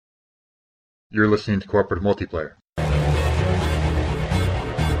You're listening to Co-operative Multiplayer.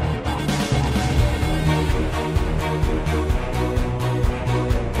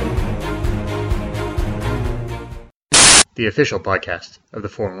 The official podcast of the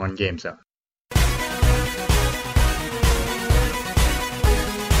 4-in-1 Game Zone.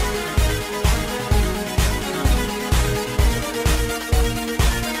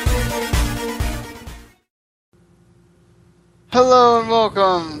 Hello and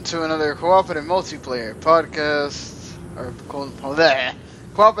welcome to another Cooperative Multiplayer podcast, or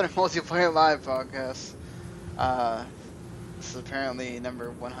Cooperative Multiplayer Live podcast. This is apparently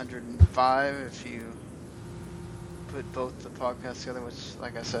number 105 if you put both the podcasts together, which,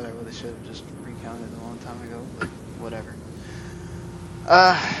 like I said, I really should have just recounted a long time ago, but whatever.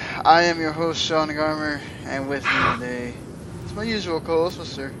 I am your host, Sean Garmer, and with me today is my usual co-host,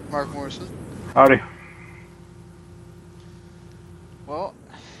 Mr. Marc Morrison. Howdy. Well,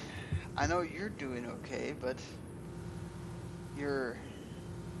 I know you're doing okay, but a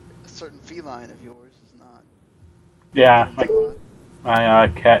certain feline of yours is not. Yeah, my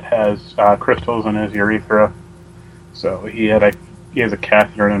cat has crystals in his urethra, so he has a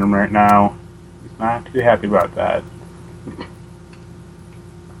catheter in him right now. He's not too happy about that.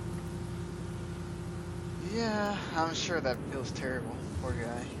 Yeah, I'm sure that feels terrible. Poor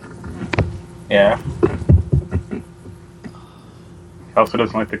guy. Yeah. He also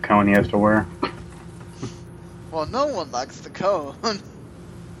doesn't like the cone he has to wear. Well, no one likes the cone.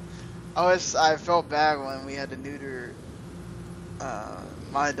 I felt bad when we had to neuter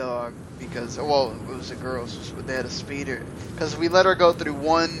my dog because, well, it was a girl, so they had to speed her. Because we let her go through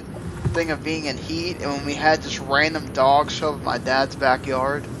one thing of being in heat, and when we had just random dogs show up in my dad's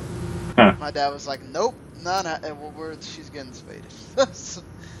backyard, my dad was like, nope, she's getting spaded. It's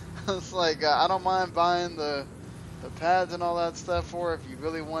like, I don't mind buying the pads and all that stuff for her if you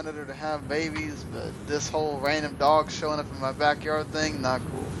really wanted her to have babies, but this whole random dog showing up in my backyard thing, not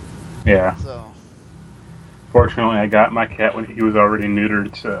cool. Yeah. So, fortunately, I got my cat when he was already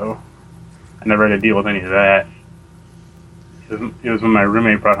neutered, so I never had to deal with any of that. It was when my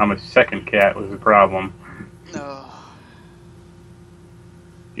roommate brought home a second cat was the problem. No.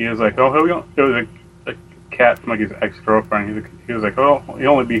 He was like, oh, it was a cat from like his ex-girlfriend. He was like, oh,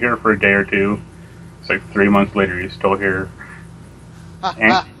 he'll only be here for a day or two. It's like 3 months later, he's still here,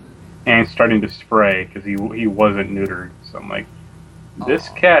 and starting to spray because he wasn't neutered. So I'm like, this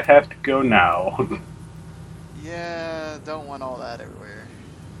cat has to go now. Yeah, don't want all that everywhere.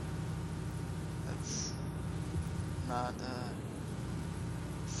 That's not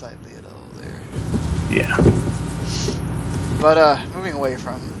sightly at all there. Yeah. But moving away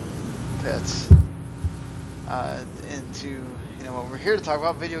from pets, into what we're here to talk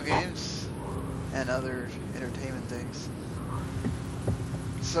about: video games and other entertainment things.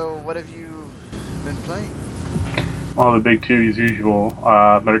 So, what have you been playing? Well, the big two as usual,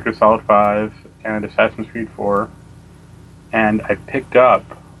 Metal Gear Solid 5 and Assassin's Creed 4. And I picked up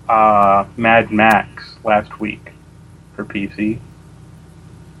Mad Max last week for PC.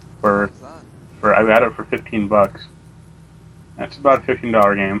 I got it for $15. That's about a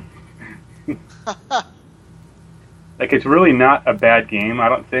 $15 game. Like, it's really not a bad game, I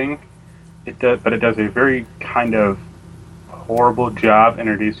don't think. But it does a very kind of horrible job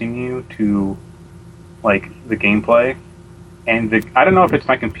introducing you to, like, the gameplay. And I don't know if it's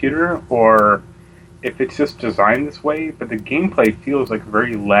my computer or if it's just designed this way, but the gameplay feels, like,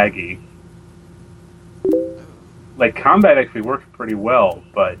 very laggy. Like, combat actually works pretty well,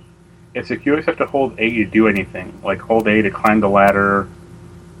 but it's like you always have to hold A to do anything. Like, hold A to climb the ladder,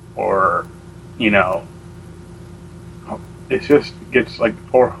 or, it just gets like,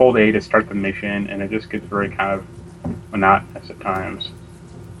 or hold A to start the mission, and it just gets very kind of monotonous at times.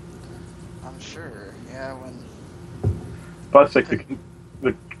 I'm sure, yeah. Plus, like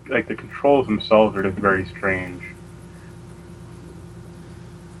the controls themselves are just very strange.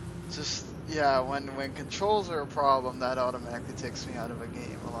 Just when controls are a problem, that automatically takes me out of a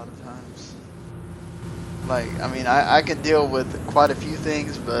game a lot of times. Like, I mean, I can deal with quite a few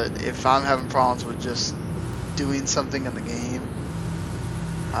things, but if I'm having problems with just doing something in the game,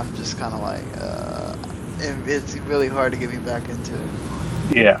 I'm just kind of like, it's really hard to get me back into it.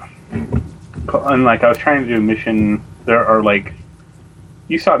 Yeah. And like, I was trying to do a mission, there are like,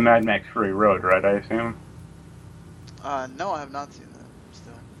 you saw Mad Max Fury Road, right, I assume? No, I have not seen that,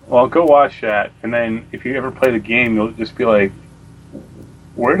 still. Well, go watch that, and then if you ever play the game, you'll just be like,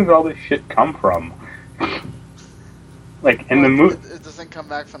 where did all this shit come from? Like, in the movie... It doesn't come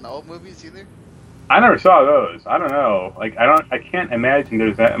back from the old movies either? I never saw those. I don't know. Like, I can't imagine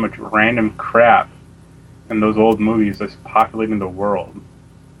there's that much random crap in those old movies that's populating the world.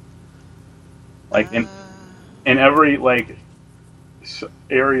 Like in every like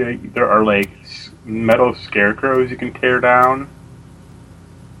area, there are like metal scarecrows you can tear down.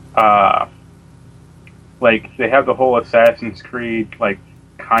 Like they have the whole Assassin's Creed like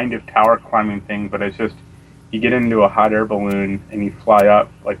kind of tower climbing thing, but it's just you get into a hot air balloon and you fly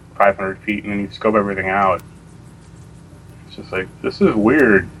up like 500 feet and then you scope everything out. It's just like, this is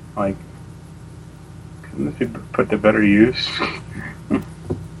weird. Like, couldn't this be put to better use?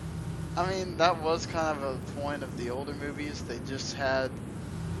 I mean, that was kind of a point of the older movies. They just had...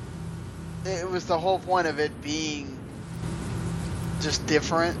 It was the whole point of it being just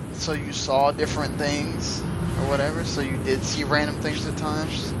different, so you saw different things or whatever, so you did see random things at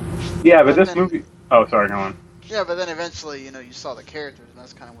times. Yeah, but this movie... Oh, sorry, go on. Yeah, but then eventually, you know, you saw the characters, and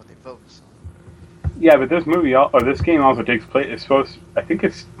that's kind of what they focus on. Yeah, but this movie, or this game also takes place, it's supposed, I think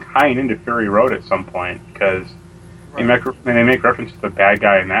it's tying into Fury Road at some point, because they make reference to the bad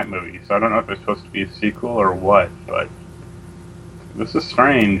guy in that movie, so I don't know if it's supposed to be a sequel or what, but this is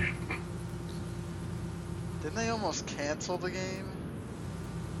strange. Didn't they almost cancel the game?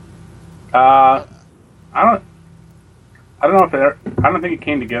 I don't know if I don't think it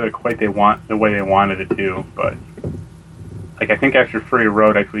came together quite the way they wanted it to, but like I think after Fury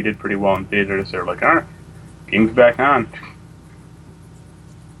Road actually did pretty well in theaters. They were like, "Alright, game's back on."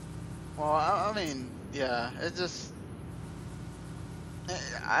 Well, I mean, yeah, it just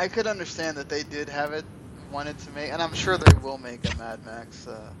I could understand that they did have it wanted to make, and I'm sure they will make a Mad Max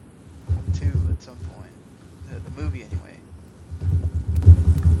 2 at some point, the movie anyway.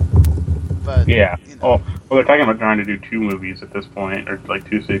 But yeah. You know, Well, they're talking about trying to do 2 movies at this point, or like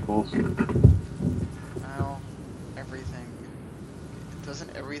 2 sequels. well,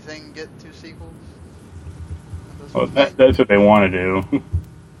 doesn't everything get 2 sequels? Well, that's what they want to do.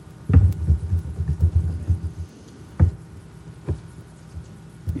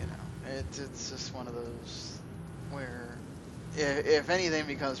 You know, it's just one of those where if anything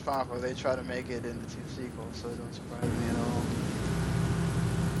becomes popular, they try to make it into 2 sequels, so it don't surprise me at all.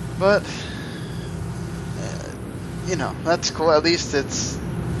 But you know, that's cool. At least it's a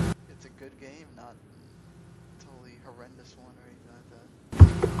good game, not totally horrendous one or anything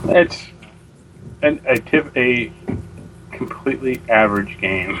like that. It's a completely average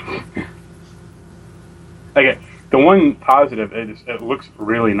game. Okay, the one positive is it looks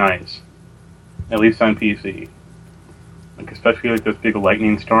really nice, at least on PC. Like especially like this big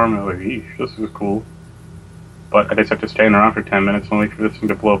lightning storm. I'm like, eesh, this is cool. But I just have to stand around for 10 minutes and wait for this thing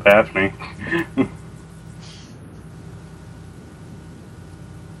to blow past me.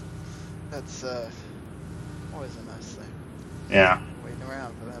 That's always a nice thing. Yeah. Waiting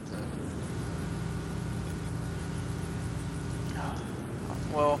around for that to...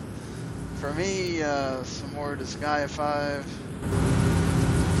 Well, for me, some more Disgaea 5.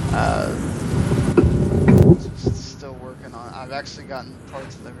 Just still working on it. I've actually gotten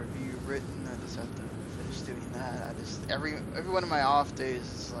parts of the review written. I just have to finish doing that. Every one of my off days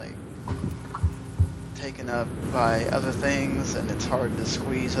is like taken up by other things, and it's hard to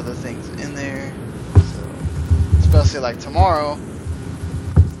squeeze other things in there. So, especially like tomorrow,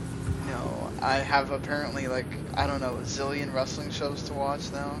 you know, I have apparently like, I don't know, a zillion wrestling shows to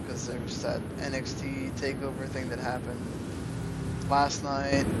watch now, because there's that NXT takeover thing that happened last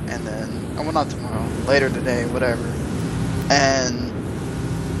night, and then, well, not tomorrow, later today, whatever. And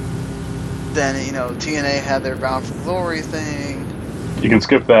then, you know, TNA had their Bound for Glory thing. You can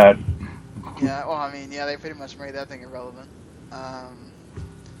skip that. Yeah, well, I mean, yeah, they pretty much made that thing irrelevant.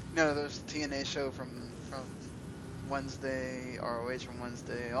 No, there's a TNA show from Wednesday, ROH from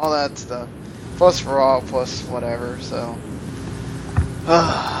Wednesday, all that stuff. Plus Raw, plus whatever, so...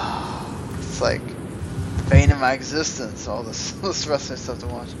 it's like the bane of my existence, all this wrestling stuff to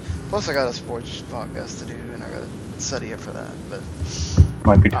watch. Plus I got a sports podcast to do, and I gotta study it for that, but...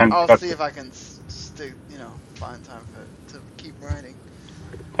 Might be time I'll to see if I can stick, you know, find time to keep writing.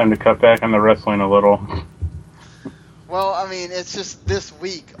 Time to cut back on the wrestling a little. Well, I mean, it's just this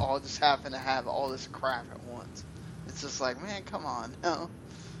week I'll just happen to have all this crap at once. It's just like, man, come on, no.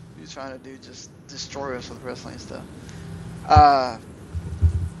 You're trying to just destroy us with wrestling stuff. But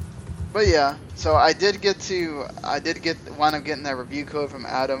yeah, so I did wind up getting that review code from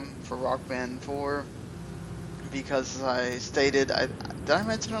Adam for Rock Band 4, because I stated, did I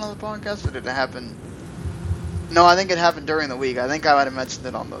mention it on the podcast, or did it happen? No, I think it happened during the week. I think I might have mentioned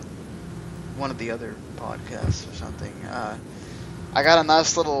it on one of the other podcasts or something. I got a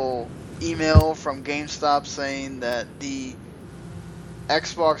nice little email from GameStop saying that the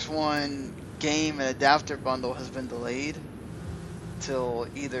Xbox One game and adapter bundle has been delayed till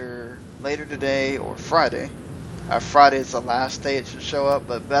either later today or Friday. Friday is the last day it should show up,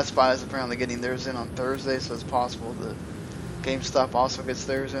 but Best Buy is apparently getting theirs in on Thursday, so it's possible that GameStop also gets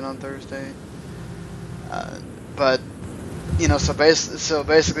theirs in on Thursday. But so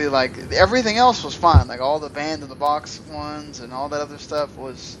basically, like, everything else was fine. Like, all the banned in the box ones and all that other stuff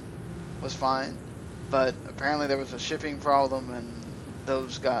was fine. But apparently there was a shipping problem, and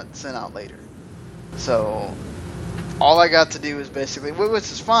those got sent out later. So all I got to do is basically,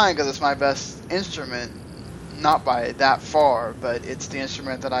 which is fine because it's my best instrument, not by that far, but it's the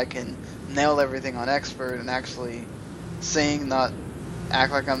instrument that I can nail everything on expert and actually sing, not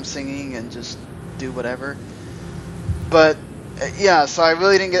act like I'm singing and just do whatever. But yeah, so I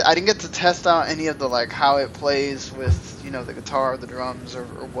didn't get to test out any of the, like, how it plays with, the guitar, the drums, or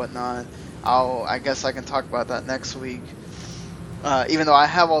whatnot. I guess I can talk about that next week. Even though I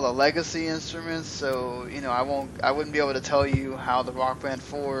have all the legacy instruments, so I wouldn't be able to tell you how the Rock Band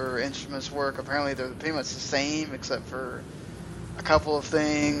 4 instruments work. Apparently they're pretty much the same, except for a couple of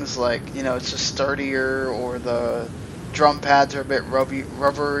things, like it's just sturdier, or the drum pads are a bit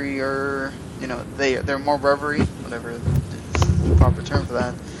rubberier. They're more rubbery, whatever is the proper term for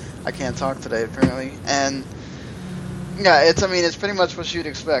that. I can't talk today apparently, and yeah, it's pretty much what you'd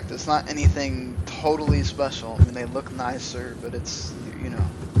expect. It's not anything totally special. I mean, they look nicer, but it's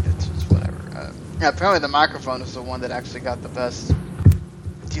it's whatever. Apparently the microphone is the one that actually got the best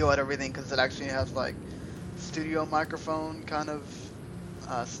deal at everything, because it actually has, like, studio microphone kind of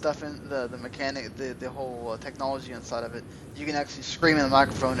stuff in the mechanic, the whole technology inside of it. You can actually scream in the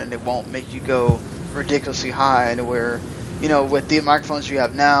microphone and it won't make you go ridiculously high, to where with the microphones you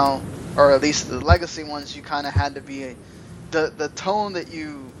have now, or at least the legacy ones, you kind of had to be the tone that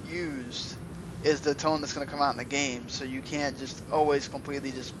you used is the tone that's going to come out in the game, so you can't just always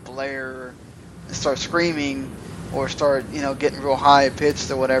completely just blare and start screaming, or start getting real high pitched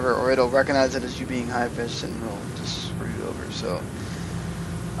or whatever, or it'll recognize it as you being high pitched and it'll just screw you over. So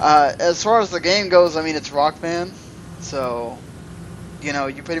as far as the game goes, I mean, it's Rock Band, so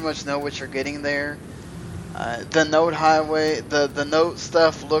you pretty much know what you're getting there. The note highway, the note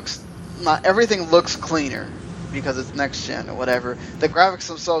stuff not everything looks cleaner because it's next gen or whatever. The graphics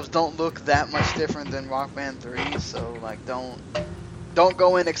themselves don't look that much different than Rock Band 3, so, like, don't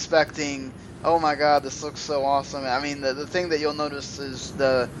go in expecting, oh my god, this looks so awesome. I mean, the thing that you'll notice is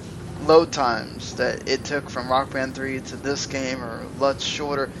the load times that it took from Rock Band 3 to this game are much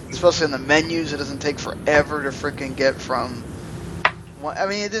shorter, especially in the menus. It doesn't take forever to freaking get from... I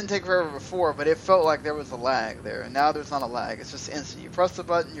mean, it didn't take forever before, but it felt like there was a lag there. And now there's not a lag. It's just instant. You press the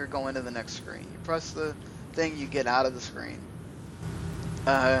button, you're going to the next screen. You press the thing, you get out of the screen.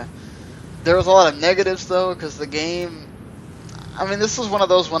 There was a lot of negatives, though, because the game... I mean, this is one of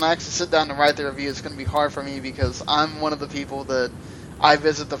those, when I actually sit down to write the review, it's going to be hard for me, because I'm one of the people that... I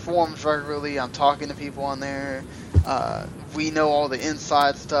visit the forums regularly. I'm talking to people on there. We know all the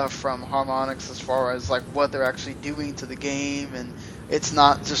inside stuff from Harmonix as far as, like, what they're actually doing to the game, and it's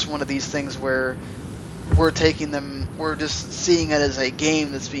not just one of these things where we're just seeing it as a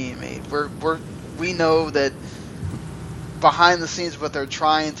game that's being made. We know that behind the scenes what they're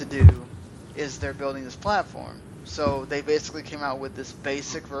trying to do is they're building this platform. So they basically came out with this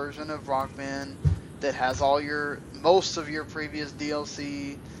basic version of Rock Band that has most of your previous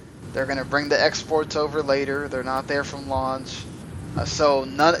DLC. They're going to bring the exports over later. They're not there from launch. So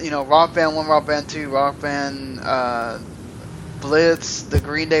Rock Band 1, Rock Band 2, Rock Band Blitz, the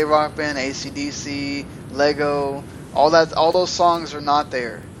Green Day Rock Band, AC/DC, Lego, all those songs are not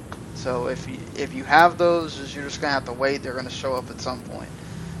there. So if you have those, you're just gonna have to wait. They're gonna show up at some point.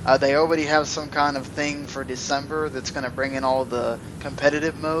 They already have some kind of thing for December that's gonna bring in all the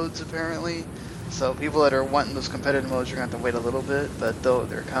competitive modes apparently. So people that are wanting those competitive modes, you're gonna have to wait a little bit, but though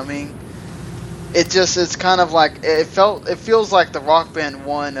they're coming. It's kind of like it feels like the Rock Band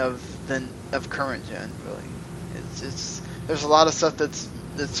 1 of current gen, really. There's a lot of stuff that's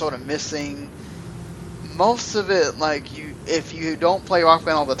sort of missing. Most of it, like, if you don't play Rock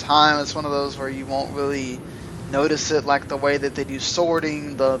Band all the time, it's one of those where you won't really notice it, like the way that they do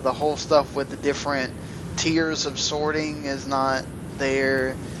sorting, the whole stuff with the different tiers of sorting is not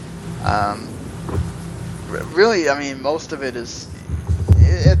there. Really, I mean, most of it is,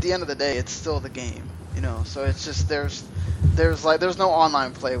 at the end of the day, it's still the game, so it's just there's no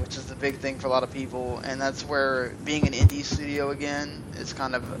online play, which is the big thing for a lot of people, and that's where being an indie studio again is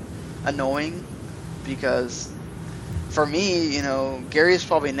kind of annoying, because for me, Gary's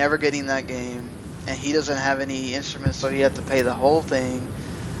probably never getting that game, and he doesn't have any instruments, so he had to pay the whole thing.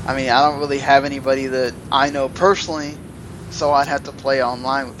 I mean, I don't really have anybody that I know personally, so I'd have to play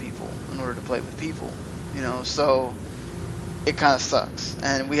online with people in order to play with people, so it kind of sucks,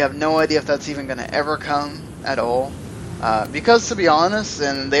 and we have no idea if that's even going to ever come. at all. Because to be honest,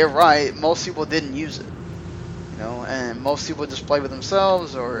 and they're right, most people didn't use it. And most people just play with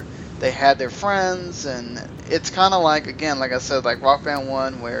themselves, or they had their friends, and it's kind of like, again, like I said, like Rock Band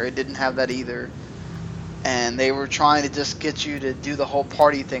 1, where it didn't have that either, and they were trying to just get you to do the whole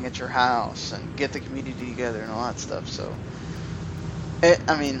party thing at your house, and get the community together and all that stuff, so,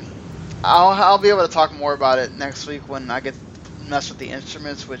 I'll be able to talk more about it next week when I get to mess with the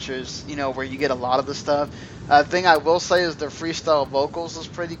instruments, which is, where you get a lot of the stuff. The thing I will say is their freestyle vocals is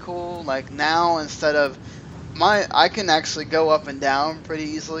pretty cool, like now instead of I can actually go up and down pretty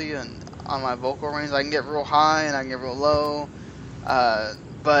easily, and on my vocal range I can get real high and I can get real low.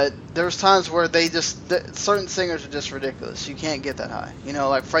 But there's times where certain singers are just ridiculous. You can't get that high.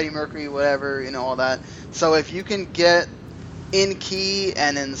 Like Freddie Mercury, whatever, all that. So if you can get in key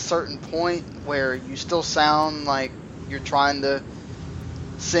and in a certain point where you still sound like you're trying to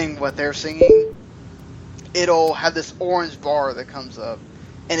sing what they're singing, it'll have this orange bar that comes up.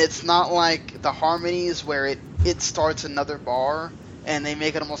 And it's not like the harmonies where it starts another bar and they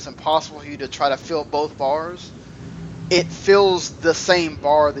make it almost impossible for you to try to fill both bars. It fills the same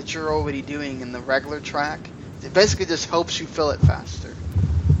bar that you're already doing in the regular track. It basically just helps you fill it faster.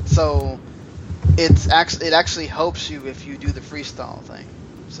 So it actually helps you if you do the freestyle thing.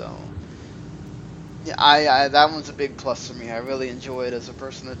 So yeah, I that one's a big plus for me. I really enjoy it as a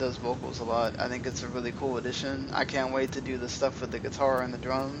person that does vocals a lot. I think it's a really cool addition. I can't wait to do the stuff with the guitar and the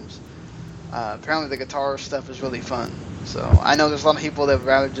drums. Apparently the guitar stuff is really fun. So I know there's a lot of people that would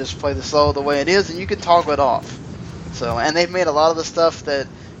rather just play the solo the way it is, and you can toggle it off. So, and they've made a lot of the stuff that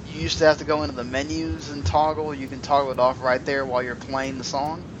you used to have to go into the menus and toggle. You can toggle it off right there while you're playing the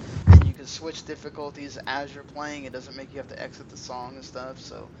song. And you can switch difficulties as you're playing. It doesn't make you have to exit the song and stuff.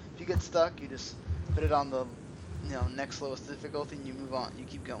 So if you get stuck, you just put it on the next lowest difficulty and you move on. You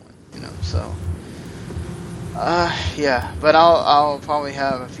keep going. So yeah. But I'll probably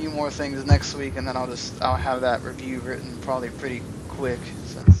have a few more things next week, and then I'll have that review written probably pretty quick,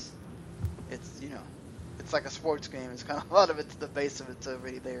 since it's like a sports game. It's kind of a lot of it's the base of it's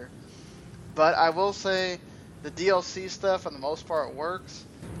already there. But I will say the DLC stuff for the most part works.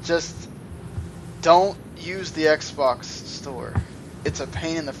 Just don't use the Xbox store. It's a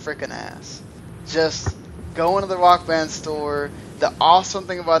pain in the frickin' ass. Just go into the Rock Band store. The awesome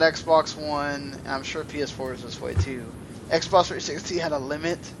thing about Xbox One, and I'm sure PS4 is this way too, Xbox 360 had a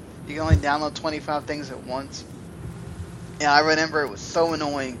limit. You can only download 25 things at once. And I remember it was so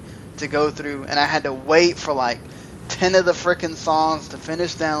annoying to go through, and I had to wait for like 10 of the frickin' songs to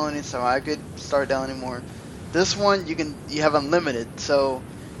finish downloading so I could start downloading more. This one, you have unlimited, so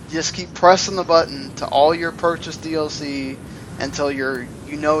just keep pressing the button to all your purchased DLC until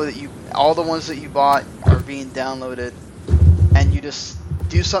that all the ones that you bought are being downloaded, and you just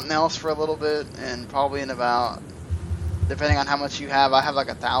do something else for a little bit, and probably in about, depending on how much you have, I have like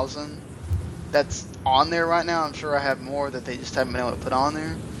 1,000 that's on there right now. I'm sure I have more that they just haven't been able to put on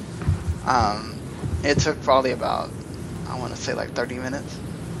there. It took probably about, I want to say like 30 minutes,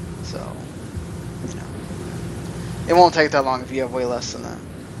 so it won't take that long if you have way less than that.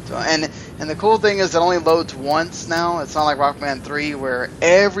 So, and the cool thing is it only loads once now. It's not like Rock Band 3 where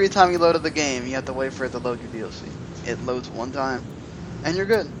every time you loaded the game you have to wait for it to load your DLC. It loads one time and you're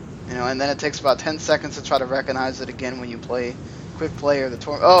good. And then it takes about 10 seconds to try to recognize it again when you play quick play or the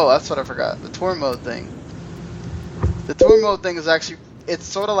tour. Oh, that's what I forgot. The tour mode thing. The tour mode thing is actually, it's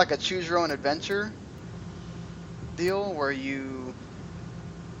sort of like a choose your own adventure deal where you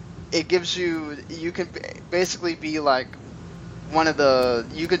can basically be like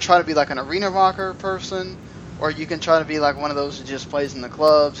you can try to be like an arena rocker person, or you can try to be like one of those who just plays in the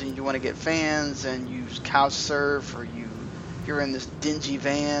clubs and you want to get fans and you couch surf, or you're in this dingy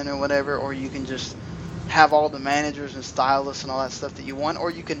van or whatever, or you can just have all the managers and stylists and all that stuff that you want, or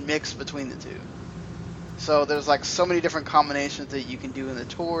you can mix between the two. So there's like so many different combinations that you can do in the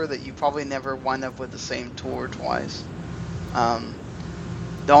tour that you probably never wind up with the same tour twice.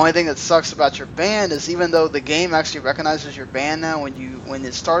 The only thing that sucks about your band is, even though the game actually recognizes your band now, when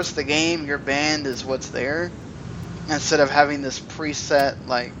it starts the game, your band is what's there, instead of having this preset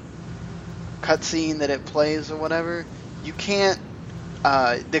like cutscene that it plays or whatever. You can't.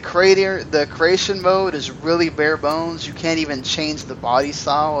 The creation mode is really bare bones. You can't even change the body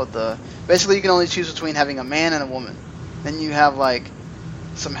style of the. Basically, you can only choose between having a man and a woman. Then you have like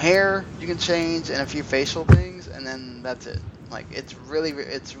some hair you can change and a few facial things, and then that's it. Like it's really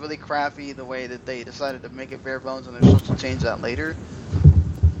crappy the way that they decided to make it bare bones, and they're supposed to change that later,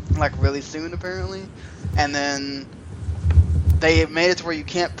 like really soon apparently. And then they made it to where you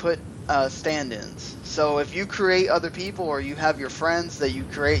can't put stand-ins. So if you create other people, or you have your friends that you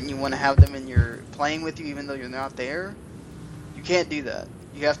create and you want to have them in your playing with you even though you're not there, you can't do that.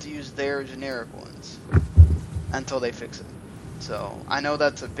 You have to use their generic ones until they fix it. So I know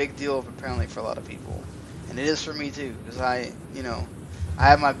that's a big deal apparently for a lot of people, and it is for me too, because I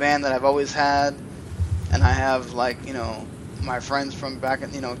have my band that I've always had, and I have my friends from back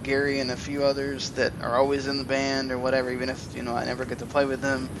in, Gary and a few others that are always in the band or whatever, even if I never get to play with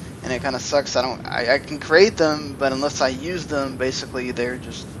them, and it kind of sucks. I can create them, but unless I use them, basically they're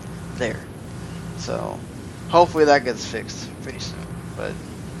just there. So hopefully that gets fixed pretty soon. But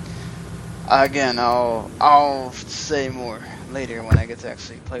again, I'll say more later when I get to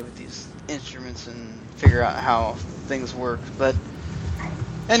actually play with these instruments and figure out how things work. But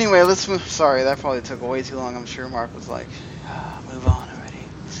anyway, let's move. Sorry, that probably took way too long. I'm sure Mark was like, move on already.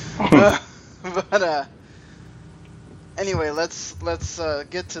 But anyway, let's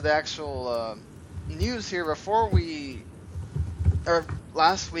get to the actual news here.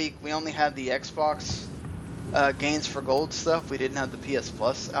 Last week we only had the Xbox gains for gold stuff. We didn't have the PS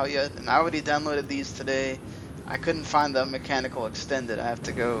Plus out yet, and I already downloaded these today. I couldn't find the mechanical extended. I have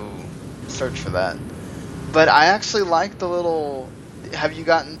to go search for that. But I actually like the little. Have you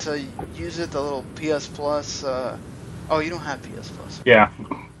gotten to use it? The little PS Plus. Oh, you don't have PS Plus. Yeah.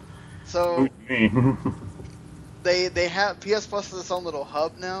 So they have PS Plus is its own little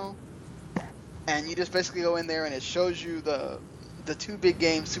hub now, and you just basically go in there and it shows you the two big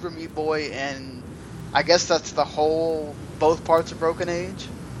games, Super Meat Boy, and I guess that's both parts of Broken Age,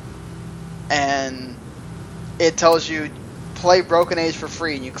 and it tells you play Broken Age for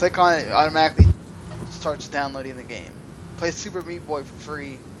free, and you click on it, it automatically starts downloading the game. Play Super Meat Boy for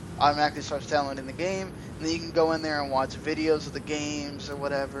free, automatically starts downloading the game, and then you can go in there and watch videos of the games or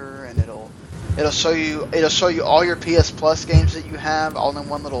whatever, and it'll show you all your PS Plus games that you have all in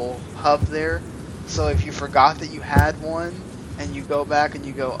one little hub there. So if you forgot that you had one, and you go back and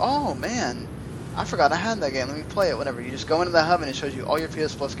you go, oh man, I forgot I had that game, let me play it, whatever. You just go into the hub and it shows you all your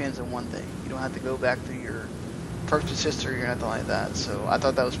PS Plus games in one thing. You don't have to go back through your purchase history or anything like that. So I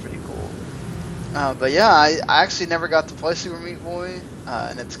thought that was pretty cool. But yeah, I actually never got to play Super Meat Boy,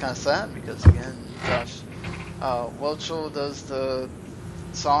 and it's kind of sad because again, Josh Welchel does the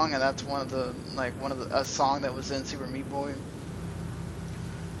song, and that's a song that was in Super Meat Boy.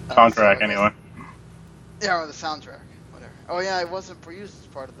 Soundtrack, anyway. Yeah, or the soundtrack, whatever. Oh yeah, it wasn't used as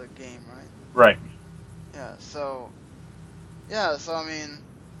part of the game, right? Right. Yeah. So I mean,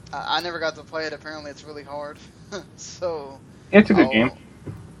 I never got to play it. Apparently, it's really hard. So It's a good game.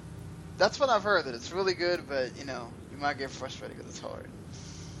 That's what I've heard, that it's really good, but you might get frustrated because it's hard.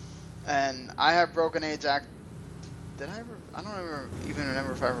 And I have Broken Age Act. Did I ever? I don't even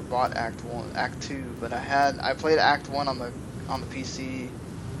remember if I ever bought Act 1, Act 2, but I played Act 1 on the PC.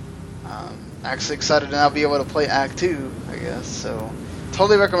 Actually excited to now be able to play Act 2, I guess. So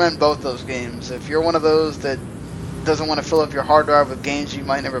totally recommend both those games. If you're one of those that doesn't want to fill up your hard drive with games you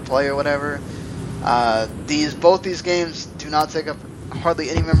might never play or whatever, both these games do not take up hardly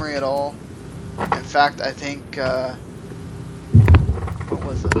any memory at all. In fact, I think what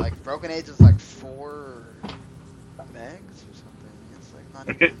was it, like Broken Age is like 4 megs or something. It's like not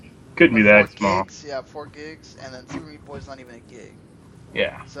even, could be that small. Gigs. Yeah, 4 gigs, and then Super Meat Boy's not even a gig.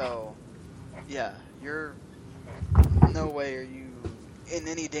 Yeah. So yeah, you're no way are you in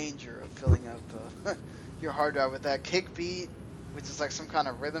any danger of filling up your hard drive with that. Kickbeat, which is like some kind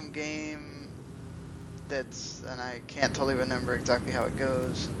of rhythm game. And I can't totally remember exactly how it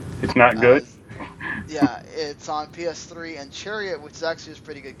goes. It's not good? Yeah, it's on PS3, and Chariot, which is actually a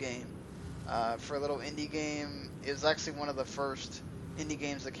pretty good game. For a little indie game, it was actually one of the first indie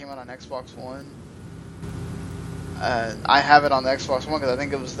games that came out on Xbox One. I have it on the Xbox One because I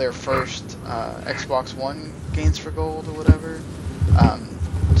think it was their first Xbox One gains for gold or whatever.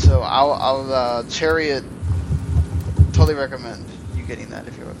 So I'll Chariot, totally recommend you getting that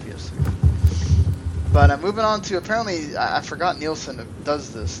if you have a PS3. But moving on to, apparently, I forgot Nielsen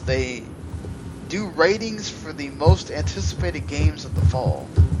does this. They do ratings for the most anticipated games of the fall,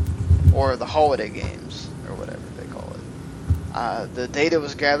 or the holiday games, or whatever they call it. The data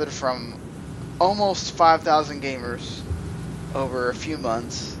was gathered from almost 5,000 gamers over a few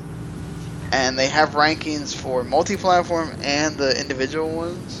months, and they have rankings for multi-platform and the individual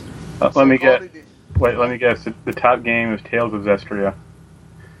ones. Let me guess. The top game is Tales of Zestria.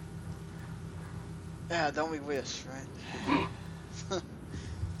 Yeah, don't we wish, right?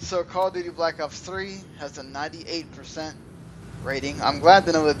 So Call of Duty Black Ops 3 has a 98% rating. I'm glad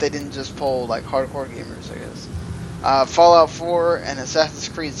to know that they didn't just poll like hardcore gamers, I guess. Fallout 4 and Assassin's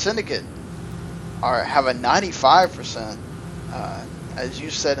Creed Syndicate have a 95% as you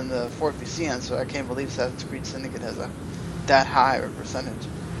said in the 4PC answer, I can't believe Assassin's Creed Syndicate has that high of a percentage.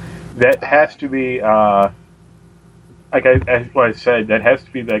 That has to be, what I said, that has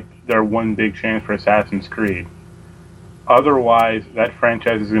to be like their one big chance for Assassin's Creed. Otherwise, that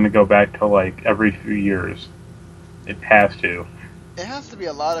franchise is going to go back to like every few years. It has to. It has to be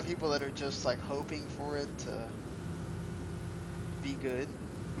a lot of people that are just like hoping for it to be good.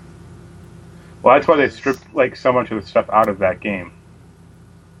 Well, that's why they stripped like so much of the stuff out of that game.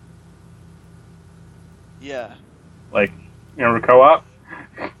 Yeah. Like, you remember Co-op?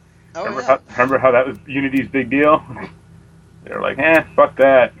 Oh, remember how that was Unity's big deal? They were like, fuck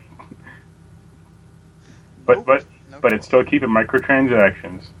that. But it's still keeping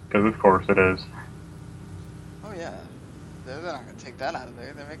microtransactions, because of course it is. Oh yeah, they're not going to take that out of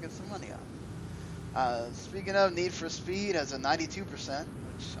there. They're making some money on. Speaking of, Need for Speed has a 92%, which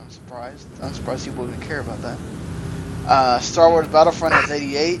I'm surprised. I'm surprised people even care about that. Star Wars Battlefront has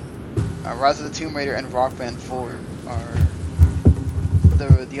 88. Rise of the Tomb Raider and Rock Band 4 are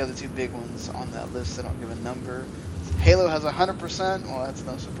the other two big ones on that list. They don't give a number. Halo has 100%. Well, that's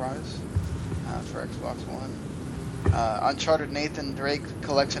no surprise for Xbox One. Uncharted Nathan Drake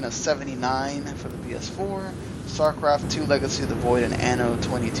Collection has 79 for the PS4. StarCraft 2 Legacy of the Void and Anno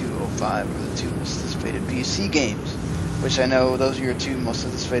 2205 are the two most anticipated PC games, which I know those are your two most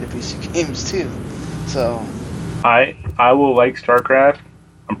anticipated PC games too. So I will like StarCraft.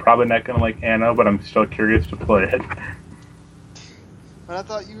 I'm probably not going to like Anno, but I'm still curious to play it. But I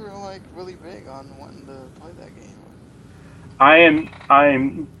thought you were like really big on wanting to play that game. I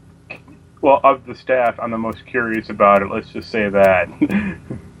am well, of the staff, I'm the most curious about it. Let's just say that.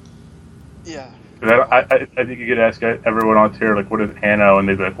 Yeah. I think you could ask everyone else here, like, what is Anno? And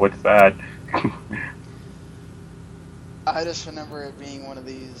they'd be like, what's that? I just remember it being one of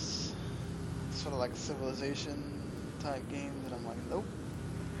these sort of like Civilization type games, and I'm like, nope.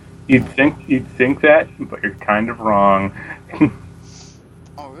 You'd think that, but you're kind of wrong.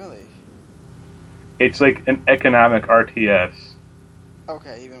 Oh, really? It's like an economic RTS.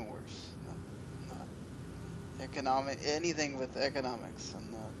 Okay, even worse. Not economic. Anything with economics.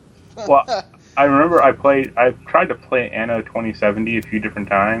 I'm not. Well, I remember I tried to play Anno 2070 a few different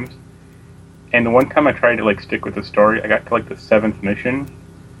times, and the one time I tried to like stick with the story, I got to like the 7th mission,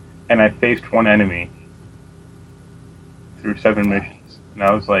 and I faced one enemy through 7 missions, and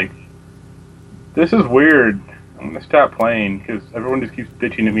I was like, this is weird. I'm gonna stop playing because everyone just keeps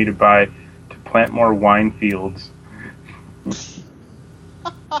bitching at me to plant more wine fields.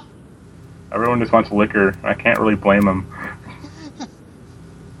 Everyone just wants liquor. I can't really blame them.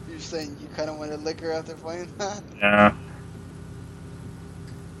 You're saying you kind of wanted liquor after playing that? Yeah.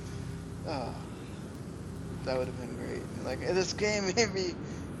 Oh, that would have been great. Like, this game made me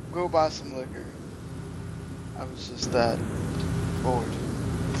go buy some liquor. I was just that bored.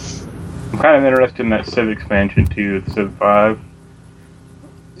 I'm kind of interested in that Civ expansion too, the Civ 5.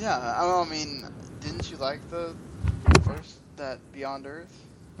 Yeah, I mean, didn't you like the first, that Beyond Earth?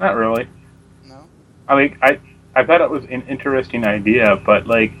 Not really. No? I mean, I thought it was an interesting idea, but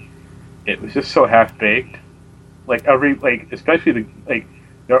like, it was just so half-baked. Like especially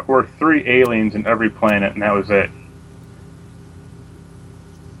there were 3 aliens in every planet, and that was it.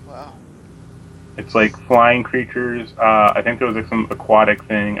 Wow. It's like flying creatures. I think there was like some aquatic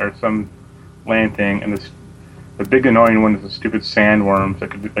thing or some land thing, and the big annoying one is the stupid sandworms that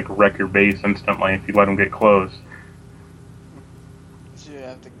could like wreck your base instantly if you let them get close. So you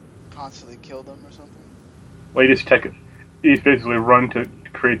have to constantly kill them or something? Well, you just basically run to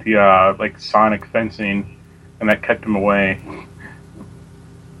create the like sonic fencing, and that kept them away.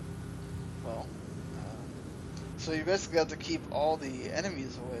 Well, so you basically have to keep all the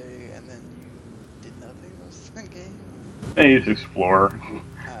enemies away, and then you did nothing most of the game? And you just explore. Okay.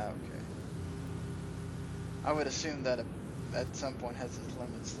 I would assume that at some point has its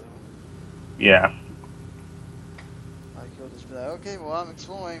limits, though. Yeah. Like, you'll just be like, okay, well, I'm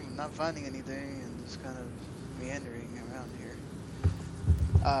exploring, not finding anything, and just kind of meandering around here.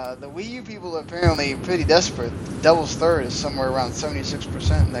 The Wii U people are apparently pretty desperate. Devil's Third is somewhere around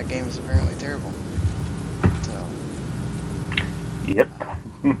 76%, and that game is apparently terrible. So, Yep.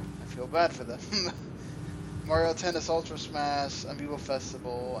 I feel bad for them. Mario Tennis Ultra Smash, Amiibo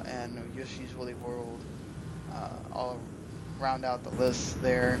Festival, and Yoshi's Woolly World all round out the list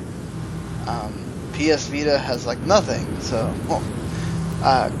there. PS Vita has like nothing, so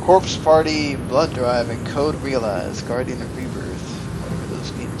Corpse Party, Blood Drive, and Code Realize, Guardian of Rebirth, whatever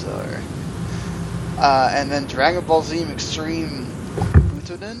those games are. And then Dragon Ball Z Extreme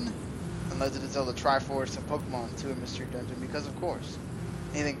Butoden, and Legend of Zelda Triforce, and Pokemon 2 Mystery Dungeon, because of course,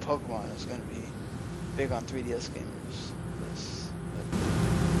 anything Pokemon is going to be big on 3DS gamers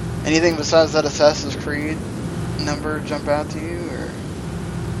Anything besides that Assassin's Creed number jump out to you, or?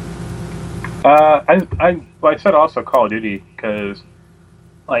 I said also Call of Duty because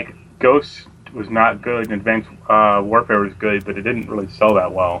like Ghost was not good and Advanced Warfare was good, but it didn't really sell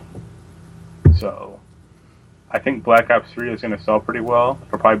that well. So I think Black Ops 3 is going to sell pretty well.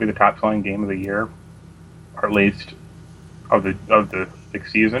 It'll probably be the top selling game of the year, or at least of the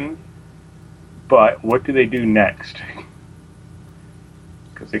season. But what do they do next?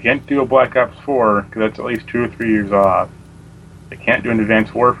 Because they can't do a Black Ops 4 because that's at least 2 or 3 years off. They can't do an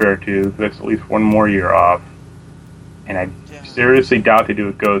Advanced Warfare 2 because that's at least 1 more year off. And I seriously doubt they do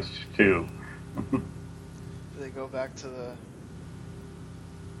a Ghost 2. Do they go back to the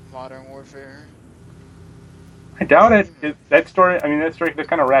Modern Warfare? I doubt it. That story just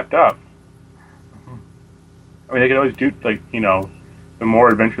kind of wrapped up. I mean, they could always do, like, you know, the more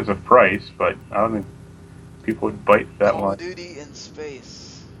Adventures of Price, but I don't think people would bite that one. Call of Duty in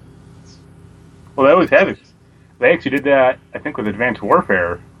space. Well, they always have it. They actually did that, I think, with Advanced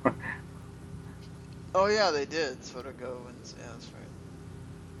Warfare. Oh yeah, they did sort of go and yeah, that's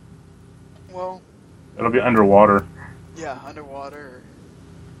right. Well, It'll be underwater. yeah, underwater.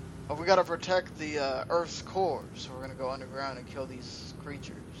 Oh, we gotta protect the Earth's core, so we're gonna go underground and kill these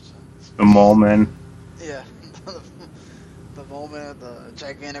creatures. The mole men. Yeah, the moment, the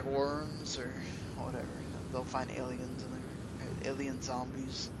gigantic worms or whatever. They'll find aliens in there, alien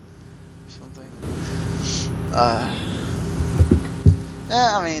zombies or something.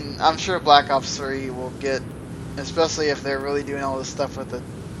 Yeah, I mean, I'm sure Black Ops 3 will get, especially if they're really doing all this stuff with the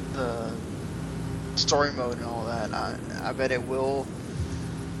story mode and all that. I bet it will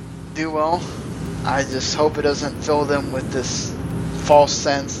do well. I just hope it doesn't fill them with this false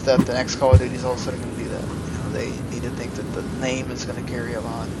sense that the next Call of Duty is all of a sudden going to be that. You know, they need to think that the name is going to carry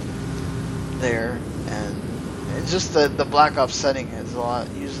on there, and it's just the Black Ops setting is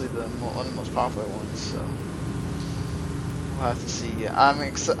usually one of the most popular ones. So we'll have to see. I'm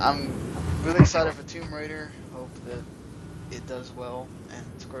really excited for Tomb Raider. Hope that it does well, and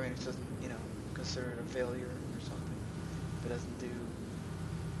Square Enix doesn't, you know, consider it a failure or something. If it doesn't do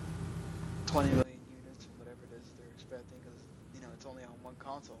 20 million units or whatever it is they're expecting, because, you know, it's only on one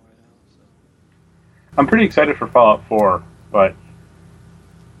console right now. So I'm pretty excited for Fallout 4, but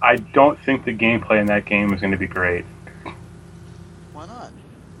I don't think the gameplay in that game is going to be great. why not?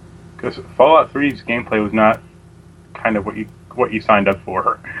 Because Fallout 3's gameplay was not kind of what you signed up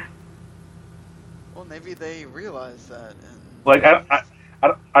for. Well, maybe they realize that. And Like, I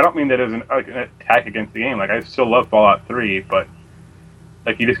don't mean that as an attack against the game. Like, I still love Fallout 3, but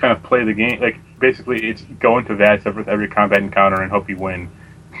like, you just kind of play the game. Like, basically, it's go into VATS with every combat encounter and hope you win.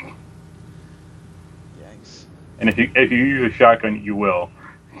 yikes. And if you use a shotgun, you will.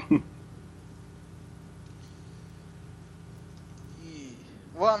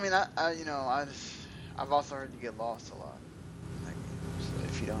 Well, I mean, I've also heard you get lost a lot in that game, so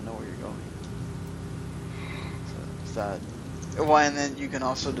if you don't know where you're going. So is that? Well, and then you can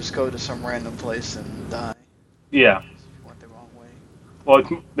also just go to some random place and die. Yeah. If you went the wrong way. Well,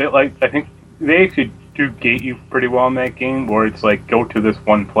 I think they actually do gate you pretty well in that game, where it's like, go to this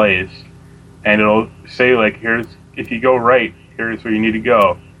one place, and it'll say, like, if you go right, here's where you need to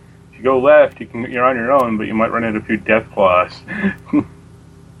go. If you go left, you're on your own, but you might run into a few death claws. And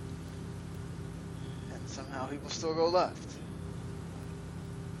somehow people still go left.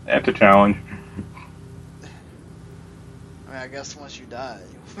 That's a challenge. I mean, I guess once you die,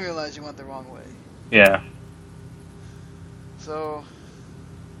 you realize you went the wrong way. Yeah. So,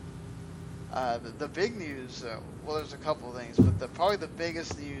 the big news, well, there's a couple of things, but probably the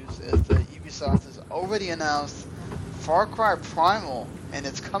biggest news is that Ubisoft has already announced Far Cry Primal, and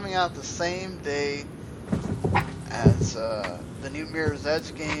it's coming out the same day as the new Mirror's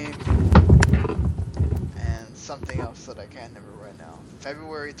Edge game and something else that I can't remember right now.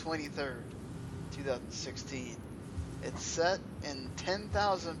 February 23rd, 2016. It's set in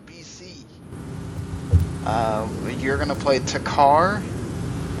 10,000 BC. You're gonna play Takar,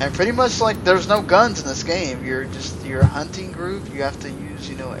 and pretty much, like, there's no guns in this game. You're a hunting group. You have to use,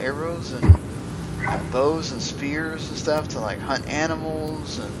 you know, arrows and bows and spears and stuff to, like, hunt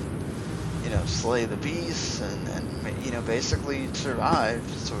animals and, you know, slay the beasts and you know, basically survive,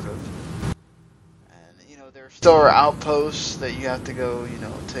 sort of. And, you know, there still are outposts that you have to go, you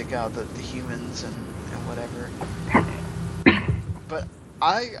know, take out the humans and whatever. But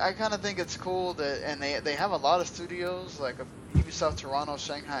I kind of think it's cool that, and they have a lot of studios, like Ubisoft Toronto,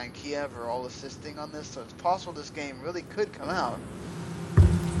 Shanghai, and Kiev are all assisting on this, so it's possible this game really could come out.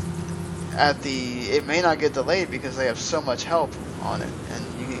 It may not get delayed because they have so much help on it,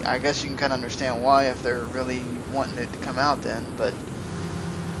 and I guess you can kind of understand why if they're really wanting it to come out then. But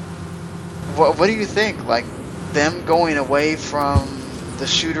what do you think? Like them going away from the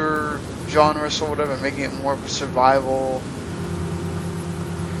shooter genre, sort of, and making it more of a survival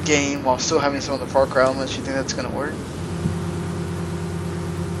game while still having some of the Far Cry elements. You think that's going to work?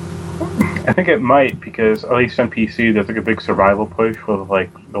 I think it might, because at least on PC there's like a big survival push with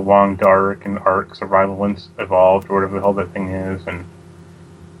like the Long Dark and Ark Survival Evolved, or whatever the hell that thing is, and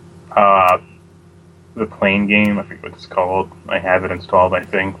the plane game, I forget what it's called. I have it installed, I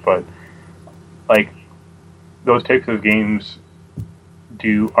think, but like those types of games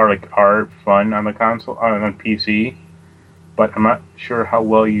are fun on the console, on PC, but I'm not sure how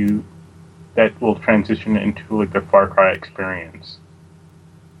well that will transition into like the Far Cry experience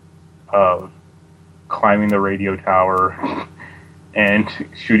of climbing the radio tower and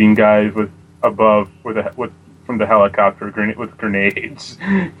shooting guys from the helicopter with grenades.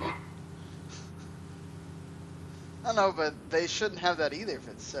 I know, but they shouldn't have that either if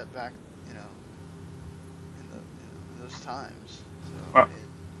it's set back, in those times. So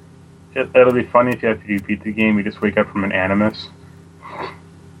It'll be funny if you have to beat the game, you just wake up from an animus.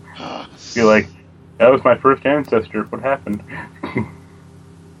 Be like, that was my first ancestor. What happened?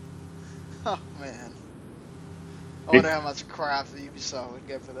 Oh man, I wonder how much crap the Ubisoft would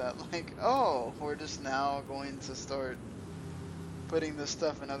get for that. Like, oh, we're just now going to start putting this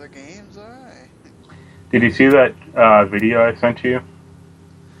stuff in other games. All right. Did you see that video I sent you?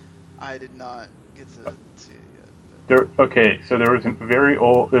 I did not get to see it yet. Okay, so there's an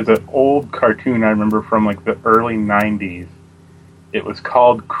old cartoon I remember from like the early 90s. It was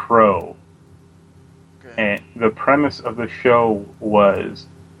called Crow. Okay. And the premise of the show was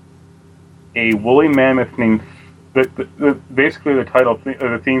a woolly mammoth named... basically the title,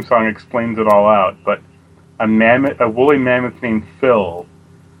 the theme song explains it all out, but a woolly mammoth named Phil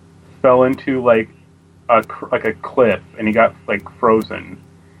fell into like a cliff, and he got like frozen.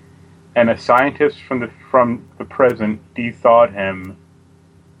 And a scientist from the present de-thawed him,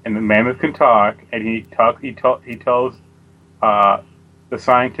 and the mammoth can talk, and he tells the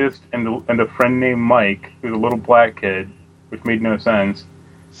scientist and the friend named Mike, who's a little black kid, which made no sense,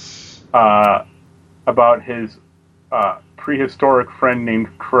 about his prehistoric friend named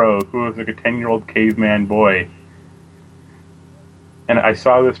Crow, who was like a 10-year-old caveman boy. And I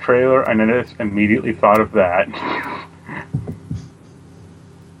saw this trailer, and I just immediately thought of that.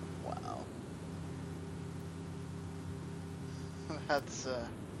 Wow. That's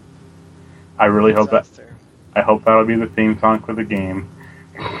I really hope that. terrible. I hope that'll be the theme song for the game.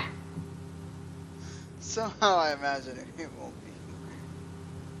 Somehow I imagine it won't be.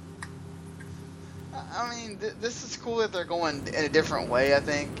 I mean, this is cool that they're going in a different way, I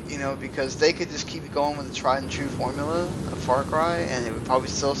think, because they could just keep going with the tried and true formula of Far Cry, and it would probably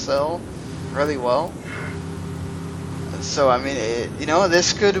still sell really well. So, I mean,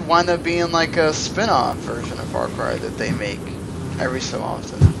 this could wind up being like a spin-off version of Far Cry that they make every so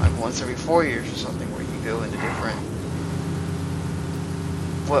often, like once every 4 years or something, where you can go into different,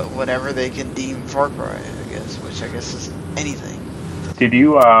 whatever they can deem Far Cry, I guess, which I guess is anything. Did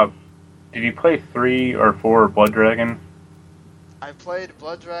you play 3 or 4 Blood Dragon? I played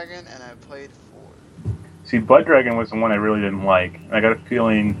Blood Dragon and I played 4. See, Blood Dragon was the one I really didn't like. And I got a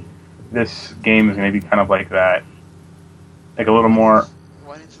feeling this game is going to be kind of like that. Like a little more...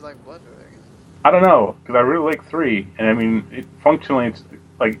 Why didn't you like Blood Dragon? I don't know, because I really like 3. And I mean, functionally it's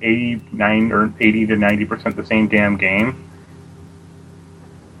like 89 or 80 to 90% the same damn game.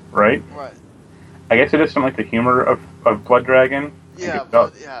 Right? Right. I guess I just don't like the humor of Blood Dragon. Yeah,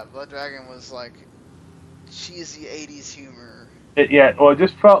 Blood Dragon was like cheesy 80s humor. It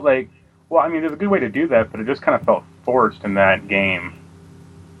just felt like, well, I mean, there's a good way to do that, but it just kind of felt forced in that game.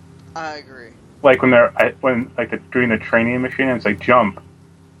 I agree. Like when doing the training machine, it's like jump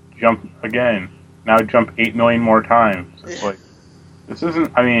again, now jump 8 million more times. It's like, this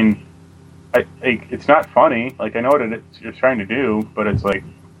isn't. I mean, it's not funny. Like, I know what you're trying to do, but it's like.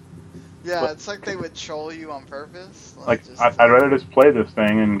 Yeah, it's like they would troll you on purpose. I'd rather just play this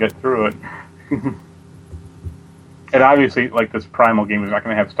thing and get through it. And obviously, like, this Primal game is not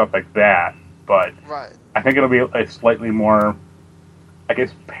going to have stuff like that, but right. I think it'll be a slightly more, I guess,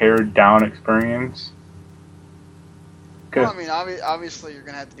 pared down experience. Well, I mean, obviously you're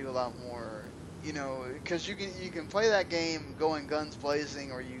going to have to do a lot more, because you can play that game going guns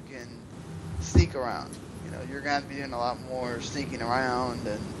blazing, or you can sneak around. You're going to have to be doing a lot more sneaking around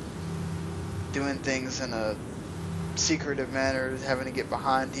and doing things in a secretive manner, having to get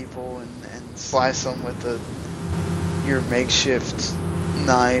behind people and slice them with your makeshift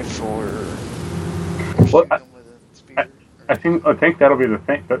knife or shoot them with a spear. I think that'll be the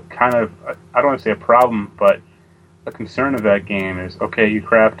thing that kind of, I don't want to say a problem, but a concern of that game is, okay, you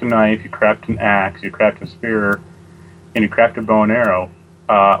craft a knife, you craft an axe, you craft a spear, and you craft a bow and arrow.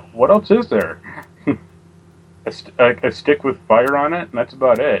 What else is there? A stick with fire on it, and that's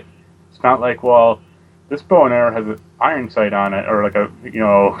about it. It's not like, well, this bow and arrow has an iron sight on it, or like a,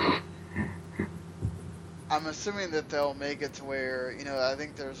 I'm assuming that they'll make it to where, I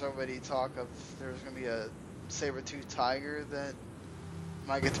think there's already talk of there's going to be a saber-toothed tiger that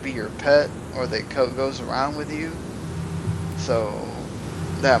might get to be your pet, or that goes around with you. So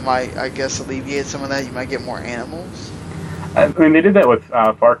that might, I guess, alleviate some of that. You might get more animals. I mean, they did that with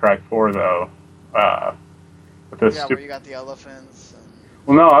Far Cry 4, though. With where you got the elephants.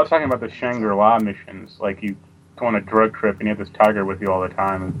 Well, no, I was talking about the Shangri-La missions. Like, you go on a drug trip and you have this tiger with you all the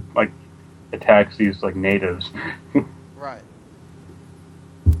time, and, like, attacks these, like, natives. Right.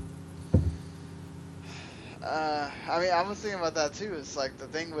 I mean, I was thinking about that too. It's like the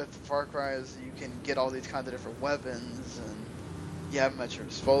thing with Far Cry is you can get all these kinds of different weapons, and you have them at your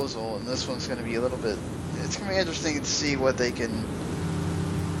disposal. And this one's going to be a little bit. It's going to be interesting to see what they can.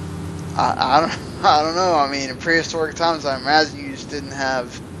 I don't know. I mean, in prehistoric times, I imagine you just didn't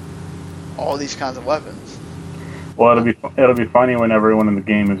have all these kinds of weapons. Well, it'll be funny when everyone in the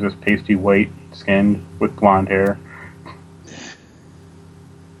game is just pasty white skinned with blonde hair.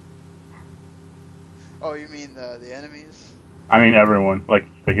 Oh, you mean the enemies? I mean everyone, like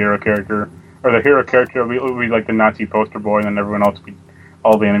the hero character, or the hero character will be like the Nazi poster boy, and then everyone else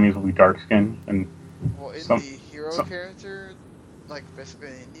all the enemies will be dark skinned and. Well, is the hero character like basically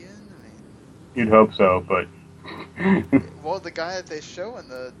an Indian? I mean, you'd hope so, but. Well, the guy that they show in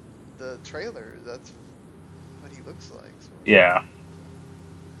the trailer, that's what he looks like. So. Yeah.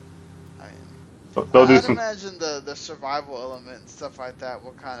 I mean, I'd imagine the survival element and stuff like that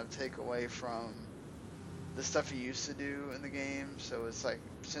will kind of take away from the stuff you used to do in the game. So it's like,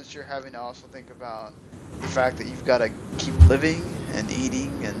 since you're having to also think about the fact that you've got to keep living and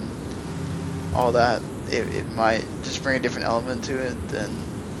eating and all that, it might just bring a different element to it than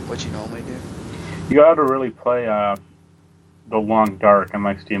what you normally do. You got to really play The Long Dark on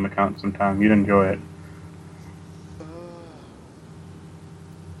my Steam account sometime. You'd enjoy it.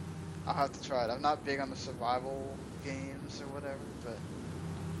 I'll have to try it. I'm not big on the survival games or whatever, but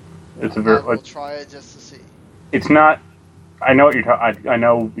I will try it just to see. It's not. I know what I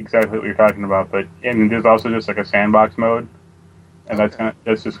know exactly what you're talking about, but there's also just like a sandbox mode, and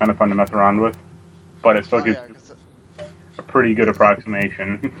that's just kind of fun to mess around with. But it still gives a pretty good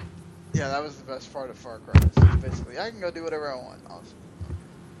approximation. Yeah, that was the best part of Far Cry. So basically, I can go do whatever I want. Also.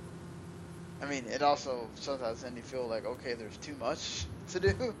 I mean, it also sometimes then you feel like, okay, there's too much to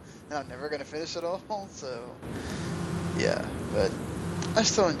do, and I'm never gonna finish it all. So, yeah, but I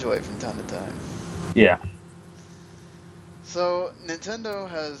still enjoy it from time to time. Yeah. So Nintendo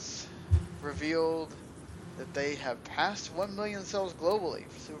has revealed that they have passed 1 million sales globally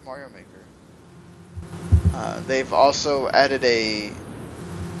for Super Mario Maker. They've also added a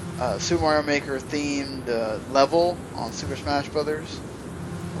Super Mario Maker themed level on Super Smash Bros.,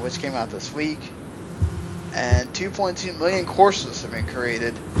 which came out this week, and 2.2 million courses have been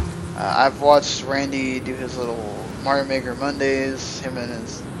created. I've watched Randy do his little Mario Maker Mondays, him and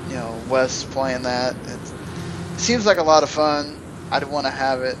his Wes playing that. It seems like a lot of fun. I'd want to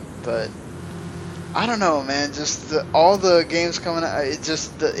have it, but I don't know, man. Just all the games coming out.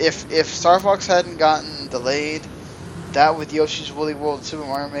 If Star Fox hadn't gotten delayed, that with Yoshi's Woolly World and Super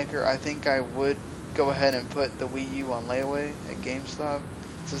Mario Maker, I think I would go ahead and put the Wii U on layaway at GameStop,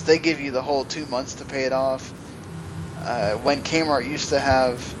 since they give you the whole 2 months to pay it off. When Kmart used to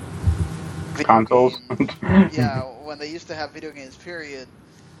have video consoles, yeah, when they used to have video games, period,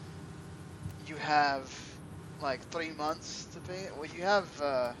 you have like 3 months to pay it. Well, you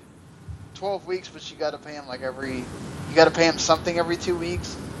have 12 weeks, but you got to pay them you got to pay them something every 2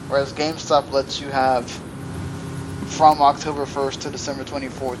 weeks. Whereas GameStop lets you have from October 1st to December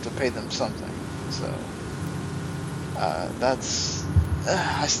 24th to pay them something. So that's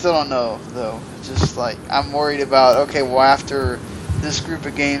I still don't know though. Just like I'm worried about. Okay, well after this group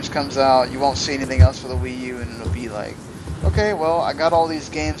of games comes out, you won't see anything else for the Wii U, and it'll be like, okay, well I got all these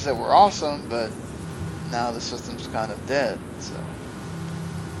games that were awesome, but now the system's kind of dead. So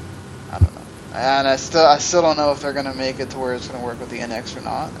I don't know. And I still don't know if they're gonna make it to where it's gonna work with the NX or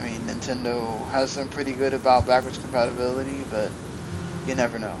not. I mean, Nintendo has been pretty good about backwards compatibility, but you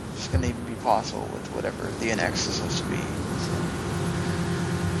never know. It's gonna even be possible with whatever the NX is supposed to be. So.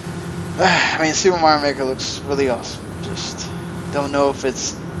 I mean, Super Mario Maker looks really awesome. Just don't know if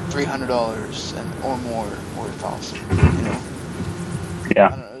it's $300 or more, or it's awesome. Yeah. I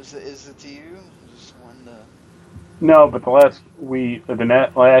don't know. Is it to you? Just one. No, but the last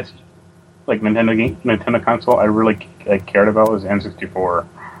like Nintendo console I really cared about was N64.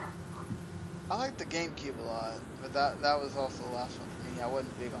 I like the GameCube a lot, but that was also the last one for me. I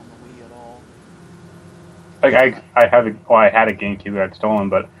wasn't big on the Wii at all. Like I had a GameCube that I'd stolen,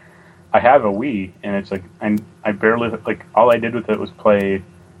 but I have a Wii, and it's like I barely like all I did with it was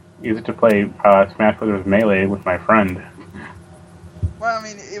use it to play Smash Brothers Melee with my friend. Well, I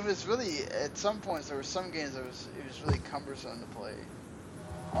mean, it was really at some points there were some games it was really cumbersome to play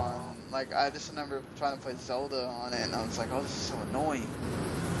on. Like I just remember trying to play Zelda on it, and I was like, oh, this is so annoying.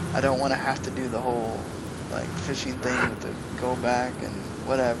 I don't want to have to do the whole like fishing thing with the go back and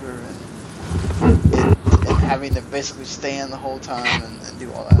whatever, and having to basically stand the whole time and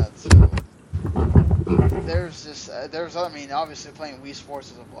do all that. So I mean, obviously playing Wii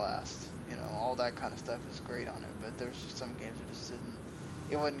Sports is a blast. You know, all that kind of stuff is great on it. But there's just some games that just didn't.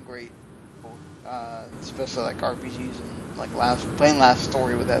 It wasn't great. Especially like RPGs and like playing Last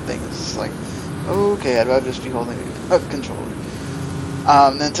Story with that thing. It's just like, okay, I'd rather just be holding a controller.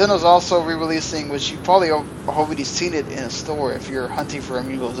 Nintendo's also re-releasing, which you probably already seen it in a store if you're hunting for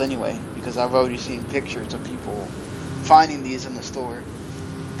amiibos anyway, because I've already seen pictures of people finding these in the store.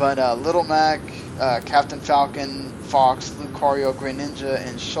 But Little Mac, Captain Falcon, Fox, Lucario, Greninja,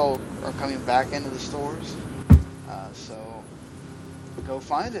 and Shulk are coming back into the stores. So go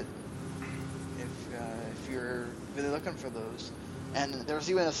find it if you're really looking for those. And there's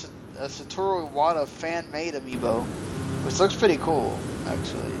even a Satoru Iwata fan-made amiibo, which looks pretty cool,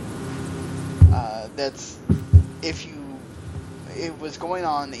 actually. It was going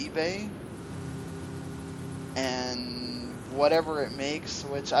on eBay, and whatever it makes,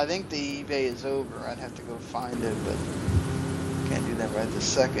 which I think the eBay is over, I'd have to go find it, but can't do that right this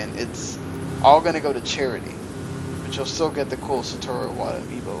second. It's all going to go to charity, but you'll still get the cool Satoru Iwata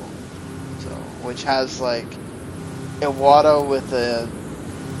amiibo, which has like Iwata with a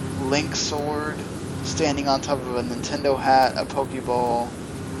Link sword standing on top of a Nintendo hat, a Pokeball,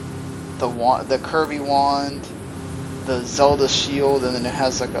 the Kirby wand, the Zelda shield, and then it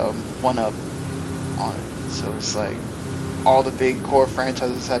has like a 1-up on it. So it's like all the big core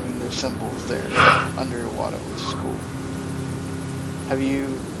franchises having their symbols there under Iwata, which is cool. Have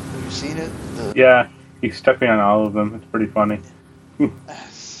you seen it? Yeah, he's stepping on all of them. It's pretty funny.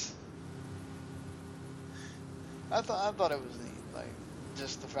 I thought it was neat, like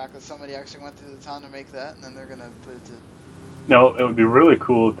just the fact that somebody actually went through the time to make that, and then they're gonna put it to. No, it would be really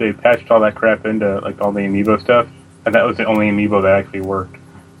cool if they patched all that crap into like all the amiibo stuff, and that was the only amiibo that actually worked.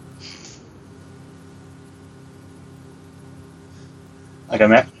 Like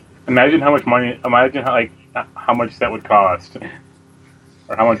imagine how much money. Imagine how much that would cost,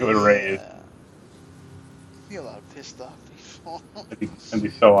 or how much it would raise. I feel a lot of pissed off people. That'd be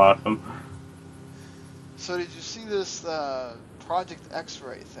so awesome. So did you see this Project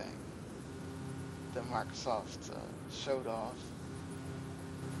X-Ray thing that Microsoft showed off?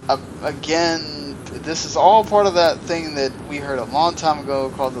 Again, this is all part of that thing that we heard a long time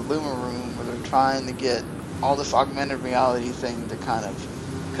ago called the Luma Room, where they're trying to get all this augmented reality thing to kind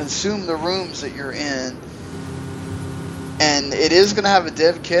of consume the rooms that you're in. And it is going to have a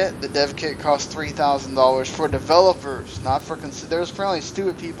dev kit. The dev kit costs $3,000 for developers, not for there's apparently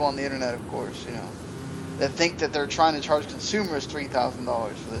stupid people on the internet, of course, you know, that think that they're trying to charge consumers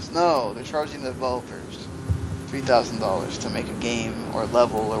 $3,000 for this. No, they're charging the developers $3,000 to make a game or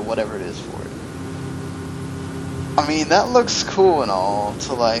level or whatever it is for it. I mean, that looks cool and all,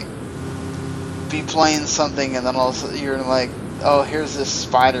 to like be playing something and then also you're like, oh, here's this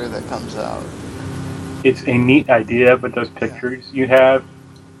spider that comes out. It's a neat idea, but those pictures you have,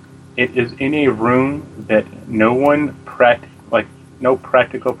 it is in a room that no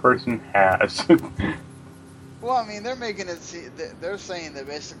practical person has. Well, I mean, they're making it. They're saying that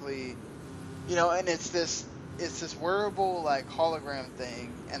basically, you know, and it's this wearable like hologram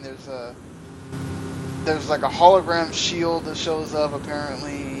thing, and there's like a hologram shield that shows up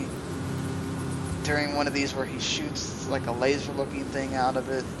apparently during one of these where he shoots like a laser-looking thing out of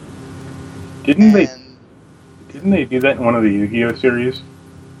it. Didn't they do that in one of the Yu-Gi-Oh series?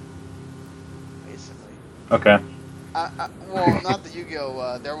 Basically. Okay. Well, not the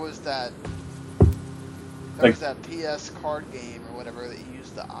Yu-Gi-Oh. There was that. There was that PS card game or whatever that you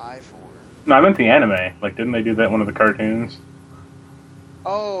used the eye for. No, I meant the anime. Like, didn't they do that in one of the cartoons?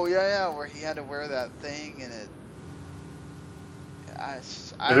 Oh, yeah, where he had to wear that thing and it... I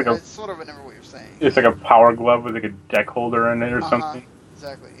sort of remember what you're saying. It's like a power glove with like a deck holder in it or something.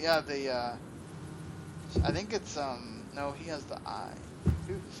 Exactly. Yeah, I think it's, no, he has the eye.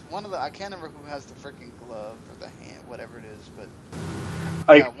 I can't remember who has the freaking glove or the hand, whatever it is, but...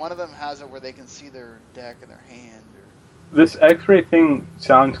 Yeah, one of them has it where they can see their deck and their hand. This X-ray thing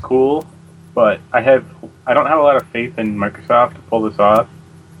sounds cool, But I don't have a lot of faith in Microsoft to pull this off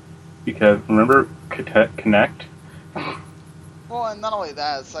because remember Connect? Well, and not only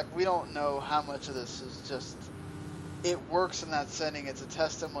that, it's like we don't know how much of this is just it works in that setting. It's a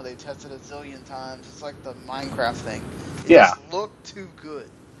test demo they tested a zillion times. It's like the Minecraft thing. It Yeah. just looked too good.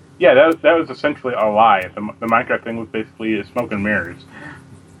 Yeah, that was essentially a lie. The Minecraft thing was basically a smoke and mirrors.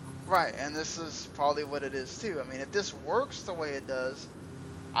 Right, and this is probably what it is too. I mean, if this works the way it does,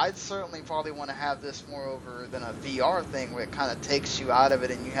 I'd certainly probably want to have this more over than a VR thing where it kind of takes you out of it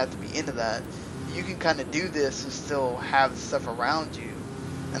and you have to be into that. You can kind of do this and still have stuff around you,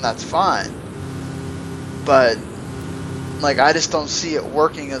 and that's fine. But, like, I just don't see it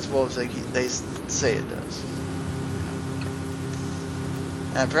working as well as they say it does.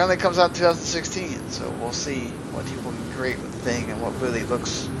 And apparently it comes out in 2016, so we'll see what people can create with the thing and what really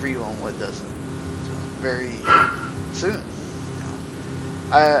looks real and what doesn't. So, very soon.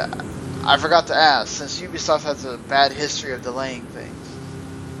 I forgot to ask, since Ubisoft has a bad history of delaying things,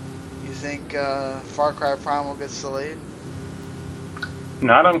 you think Far Cry Primal gets delayed?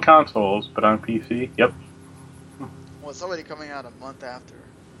 Not on consoles, but on PC, yep. Well, it's already coming out a month after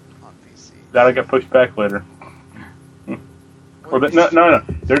on PC. That'll get pushed back later. Or no.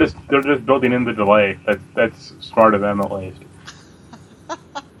 They're just building in the delay. That's smart of them at least.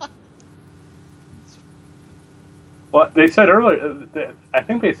 Well, they said earlier. I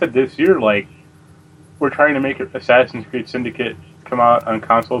think they said this year, like, we're trying to make Assassin's Creed Syndicate come out on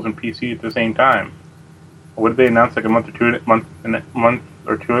consoles and PC at the same time. What did they announce like a month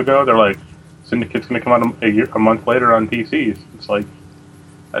or two ago? They're like, Syndicate's going to come out a month later on PCs. It's like,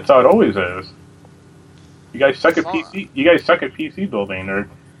 that's how it always is. You guys suck at PC. You guys suck at PC building, or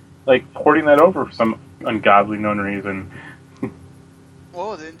like porting that over for some ungodly known reason.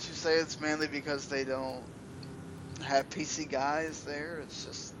 Well, didn't you say it's mainly because they don't have PC guys there? It's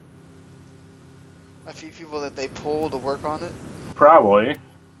just a few people that they pull to work on it. Probably.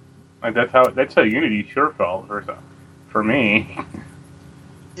 Like that's how Unity sure felt for me.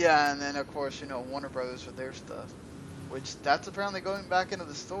 Yeah, and then of course Warner Brothers with their stuff, which that's apparently going back into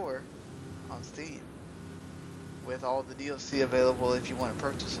the store on Steam with all the DLC available if you want to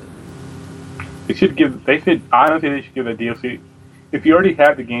purchase it. They should honestly they should give that DLC. If you already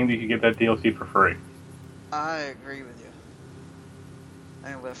have the game, you should get that DLC for free. I agree with you.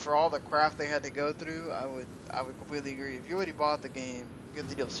 Anyway, for all the crap they had to go through, I would completely agree. If you already bought the game, get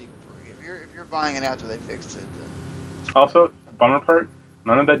the DLC for free. If you're buying it after they fixed it, then... Also, the bummer part,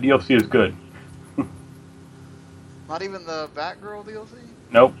 none of that DLC is good. Not even the Batgirl DLC?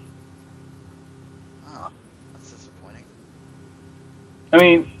 Nope. Oh, that's disappointing. I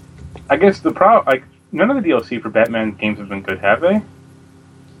mean, I guess the problem, like, none of the DLC for Batman games have been good, have they?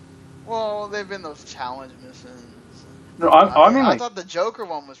 Well, they've been those challenge missions. No, I mean, I like, thought the Joker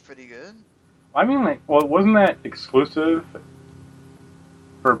one was pretty good. I mean, like, well, wasn't that exclusive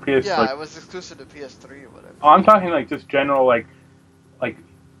for PS? Yeah, like, it was exclusive to PS3 or whatever. Oh, I'm talking like just general, like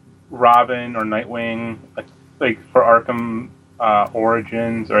Robin or Nightwing, like for Arkham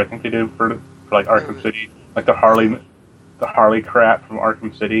Origins, or I think they did for like Arkham City, like the Harley crap from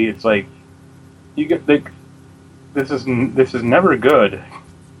Arkham City. It's like you get this is never good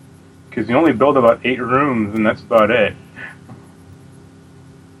because you only build about 8 rooms and that's about it.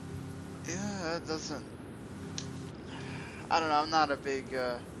 Yeah, it doesn't. I don't know. I'm not a big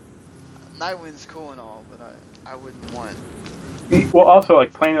Nightwing's cool and all, but I wouldn't want. Well, also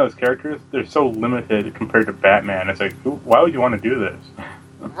like playing those characters, they're so limited compared to Batman. It's like, why would you want to do this?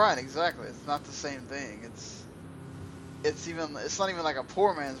 Right, exactly. It's not the same thing. It's not even like a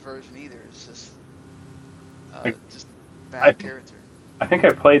poor man's version either. It's just bad character. I think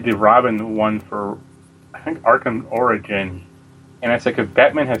I played the Robin one for I think Arkham Origin, and it's like if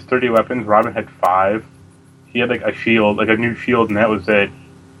Batman has 30 weapons, Robin had 5. He had like a shield, like a new shield, and that was it.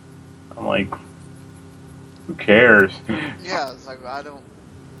 I'm like, who cares? Yeah, it's like I don't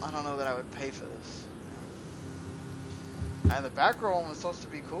know that I would pay for this. And the Batgirl one was supposed to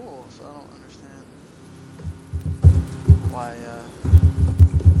be cool, so I don't understand why.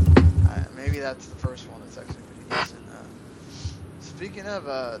 Maybe that's the first one that's actually pretty decent. Speaking of,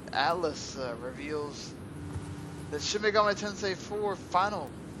 Atlas reveals that Shin Megami Tensei 4 Final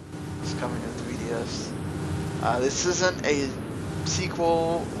is coming to 3DS. This isn't a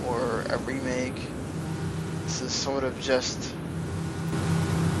sequel or a remake. This is sort of just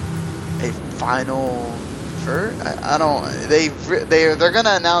a final. I don't. They're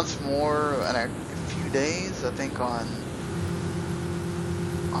gonna announce more in a few days. I think on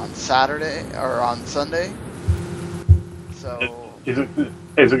Saturday or on Sunday. So. Is it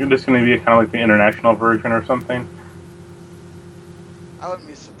just going to be kind of like the international version or something? I wouldn't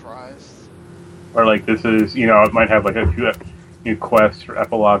be surprised. Or like this is, it might have like a few new quests or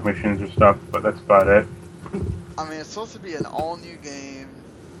epilogue missions or stuff, but that's about it. I mean, it's supposed to be an all-new game.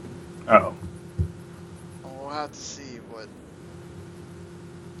 Oh. We'll have to see what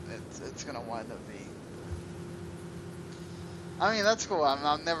it's gonna wind up being. I mean, that's cool. I'm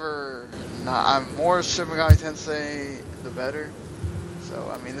more Shin Megami Tensei, the better.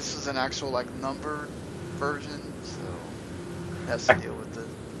 So, I mean, this is an actual, like, numbered version, so it has to deal with the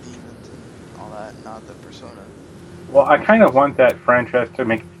demons and all that, not the Persona. Well, I kind of want that franchise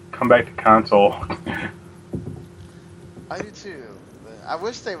to come back to console. I do too, but I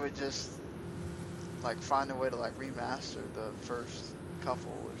wish they would just, like, find a way to, like, remaster the first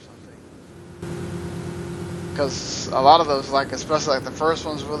couple or something. Because a lot of those, like, especially like the first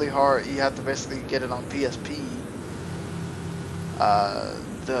one's really hard. You have to basically get it on PSP.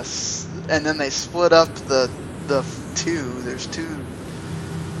 And then they split up the two. There's two.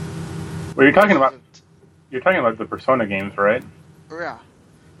 Well, you're talking about the Persona games, right? Yeah.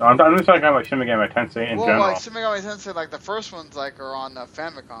 No, I'm just talking about Shin Megami Tensei in general. Well, like Shin Megami Tensei, like the first ones, like are on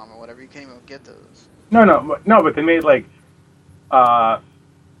Famicom or whatever. You can't even get those. No, but they made like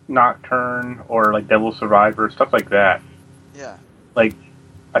Nocturne or like Devil Survivor, stuff like that. Yeah. Like,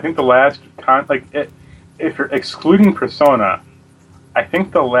 I think the last if you're excluding Persona, I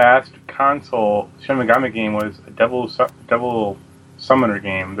think the last console Shin Megami game was a Devil Summoner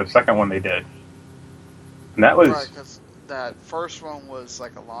game, the second one they did, and that was right, because that first one was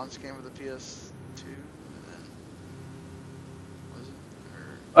like a launch game of the PS2. And then, was it?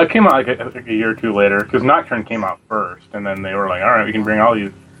 Or... It came out like a year or two later, because Nocturne came out first, and then they were like, all right, we can bring all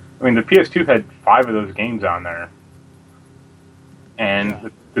these. I mean, the PS2 had 5 of those games on there.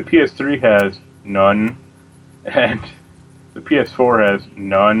 And the PS3 has none. And the PS4 has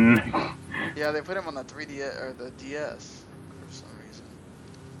none. Yeah, they put them on the 3DS, or the DS, for some reason.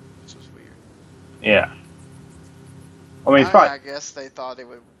 Which was weird. Yeah. I mean, I guess they thought it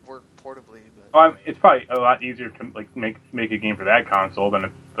would work portably, but... it's probably a lot easier to like make a game for that console than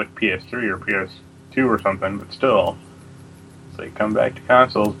a PS3 or PS2 or something, but still... Say, come back to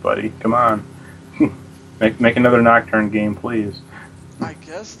consoles, buddy. Come on. make another Nocturne game, please. I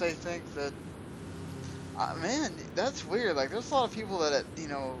guess they think that... man, that's weird. Like, there's a lot of people that,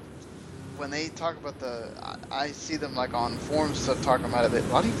 when they talk about I see them, like, on forums stuff talking about it. A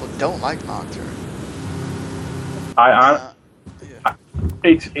lot of people don't like Nocturne. I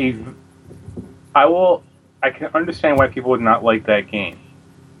can understand why people would not like that game.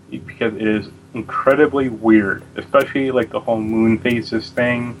 Because it is incredibly weird, especially like the whole moon phases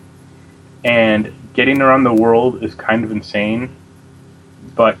thing, and getting around the world is kind of insane,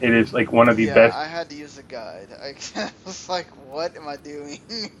 but it is like one of the best. I had to use a guide. I was like, what am I doing?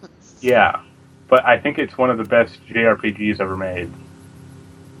 Yeah, but I think it's one of the best JRPGs ever made.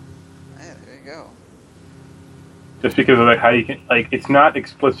 Man, there you go. Just because of like how you can, like, it's not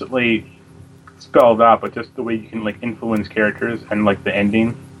explicitly spelled out, but just the way you can like influence characters and like the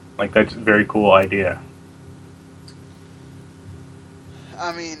ending. Like, that's a very cool idea.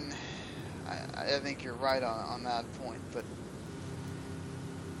 I mean, I think you're right on that point, but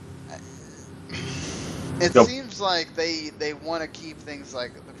it seems like they want to keep things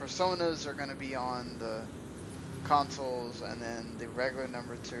like the Personas are going to be on the consoles, and then the regular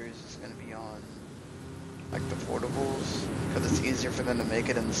numbered series is going to be on like the portables, because it's easier for them to make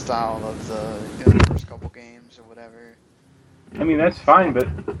it in the style of the first couple games or whatever. I mean, that's fine, but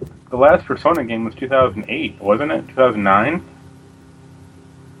the last Persona game was 2008, wasn't it? 2009?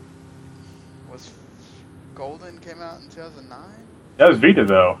 Was Golden came out in 2009? That was Vita,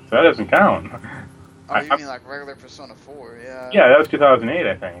 though, so that doesn't count. Oh, you mean like regular Persona 4, yeah. Yeah, that was 2008,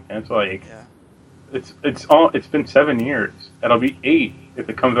 I think. And it's like... Yeah. It's been 7 years. It'll be 8 if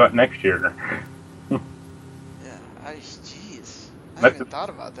it comes out next year. Yeah, jeez. I haven't even thought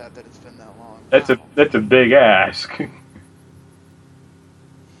about that it's been that long. That's a big ask.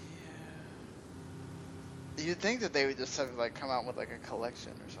 You'd think that they would just have like come out with like a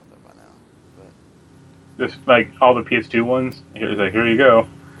collection or something by now, but just like all the PS2 ones. Here you go.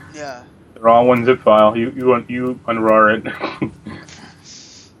 Yeah. They're all one zip file. You unrar it.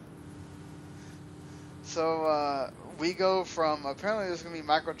 So we go from apparently there's gonna be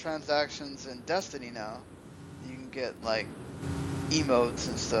microtransactions in Destiny now. You can get like emotes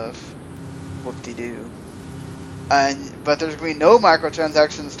and stuff. Whoop-de-doo. But there's gonna be no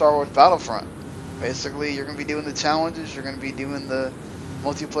microtransactions in Star Wars Battlefront. Basically, you're going to be doing the challenges, you're going to be doing the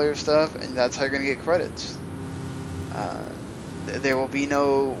multiplayer stuff, and that's how you're going to get credits. There will be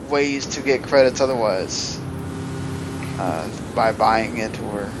no ways to get credits otherwise by buying it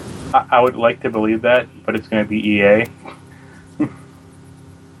or... I would like to believe that, but it's going to be EA.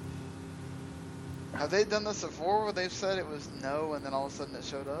 Have they done this before where they've said it was no and then all of a sudden it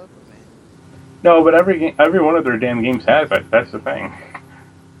showed up? I mean, No, but every one of their damn games has that. That's the thing.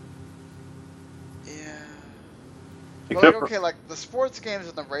 yeah. But Except like, for okay, like the sports games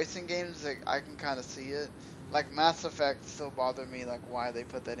and the racing games, like, I can kind of see it. Like Mass Effect still bothered me, like why they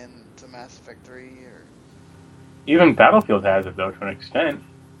put that into Mass Effect 3 or. even Battlefield has it though to an extent.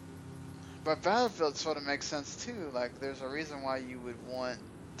 But Battlefield sort of makes sense too. Like, there's a reason why you would want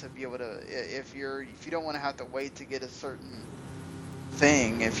to be able to, if you don't want to have to wait to get a certain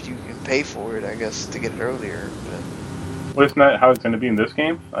thing, if you can pay for it, I guess, to get it earlier. But Well, isn't that how it's going to be in this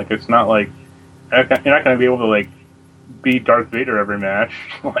game? Like, it's not like you're not going to be able to like beat Darth Vader every match.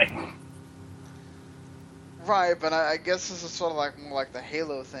 Like, right, but I guess this is sort of like more like the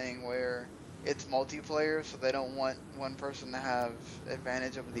Halo thing where it's multiplayer, so they don't want one person to have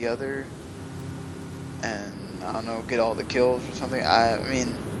advantage over the other, and I don't know, get all the kills or something. I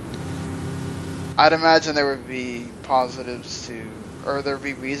mean, I'd imagine there would be positives to, or there'd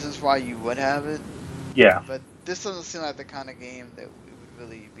be reasons why you would have it. yeah, But this doesn't seem like the kind of game that we would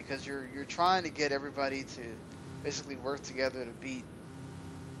really, because you're trying to get everybody to basically work together to beat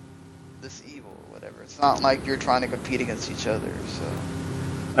this evil or whatever. It's not like you're trying to compete against each other. So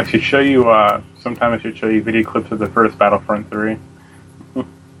I should show you. Sometime I should show you video clips of the first Battlefront 3.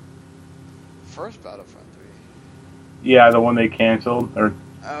 first Battlefront 3. Yeah, the one they canceled. Or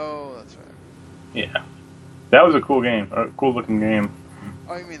Oh, that's right. yeah, that was a cool game. A cool looking game.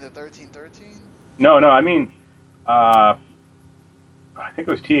 Oh, you mean the 1313? No, I mean, I think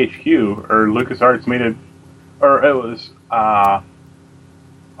it was THQ or LucasArts made it, or it was. Oh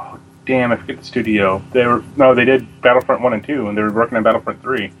damn! I forget the studio. They did Battlefront 1 and 2, and they were working on Battlefront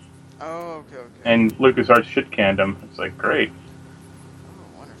 3. Oh, okay. And LucasArts shit canned them. It's like great.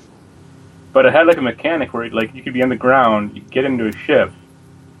 Oh, wonderful. But it had like a mechanic where like you could be on the ground, you get into a ship,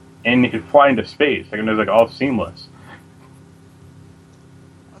 and you could fly into space. Like, and it was like all seamless.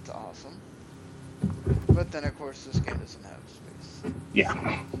 That's awesome. But then, of course, this game doesn't have space.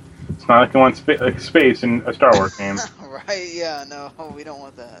 Yeah, it's not like you want space in a Star Wars game. Right? Yeah. No, we don't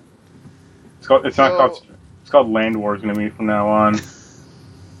want that. It's called Land Wars going to be from now on.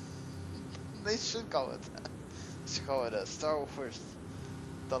 They should call it that. They should call it a Star Wars: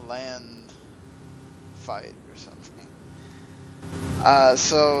 The Land Fight or something.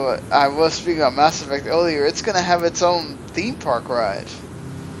 So I was speaking about Mass Effect earlier. It's gonna have its own theme park ride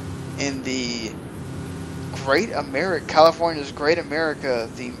in the California's Great America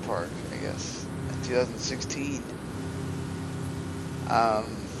theme park, I guess, in 2016.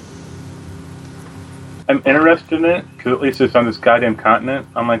 I'm interested in it because at least it's on this goddamn continent,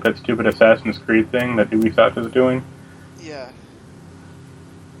 unlike that stupid Assassin's Creed thing that Ubisoft is doing. Yeah.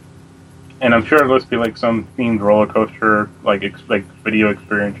 And I'm sure it'll just be like some themed roller coaster, like video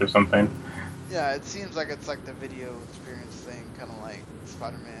experience or something. Yeah, it seems like it's like the video experience thing, kind of like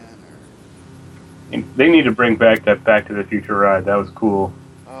Spider-Man or. And they need to bring back that Back to the Future ride. That was cool.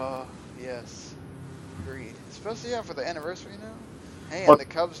 Oh, yes. Agreed. Especially, for the anniversary now. Hey, Well, and the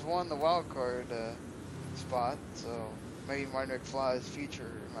Cubs won the wild card spot, so maybe Martin McFly's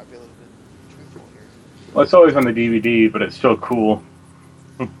future might be a little bit truthful here. Well, it's always on the DVD, but it's still cool.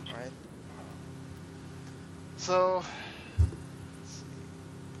 Right? So, let's see.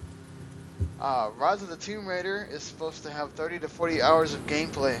 Rise of the Tomb Raider is supposed to have 30 to 40 hours of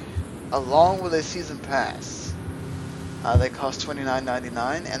gameplay, along with a season pass. They cost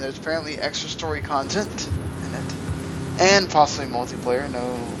 $29.99, and there's apparently extra story content in it, and possibly multiplayer.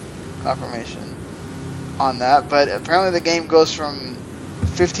 No confirmation on that, but apparently the game goes from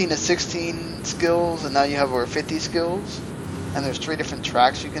 15 to 16 skills, and now you have over 50 skills, and there's 3 different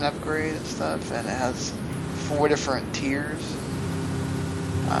tracks you can upgrade and stuff, and it has 4 different tiers.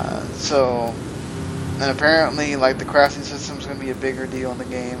 And apparently, like, the crafting system is going to be a bigger deal in the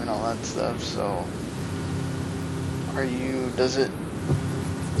game and all that stuff. So, does it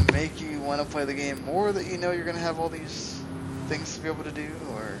make you want to play the game more that you know you're going to have all these things to be able to do,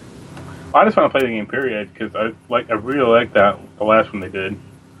 or? I just want to play the game, period, because I really like the last one they did.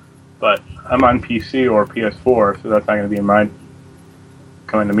 But I'm on PC or PS4, so that's not going to be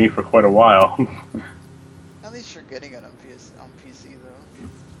coming to me for quite a while. At least you're getting it on PC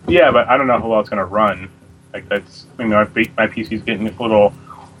though. Yeah, but I don't know how well it's going to run. Like that's, my PC's getting a little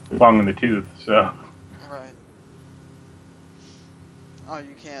long in the tooth, so. Right. Oh,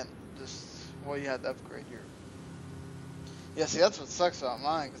 you can't just. Well, you had to upgrade your. Yeah, see, that's what sucks about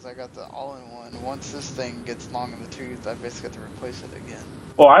mine, because I got the all-in-one. Once this thing gets long in the tooth, I basically have to replace it again.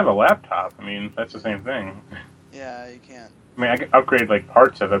 Well, I have a laptop. I mean, that's the same thing. Yeah, you can't. I mean, I can upgrade like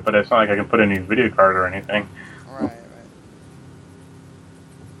parts of it, but it's not like I can put a new video card or anything. Right.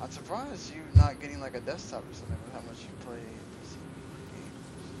 I'm surprised you not getting like a desktop or something with how much you play PC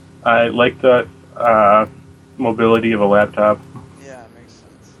games. I like the mobility of a laptop. Yeah, it makes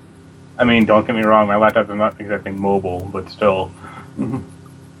sense. I mean, don't get me wrong, my laptop is not exactly mobile, but still.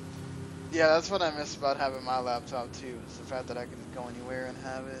 Yeah, that's what I miss about having my laptop too, is the fact that I can go anywhere and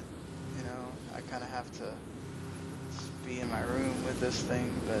have it. You know, I kind of have to be in my room with this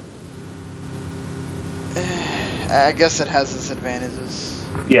thing, but I guess it has its advantages.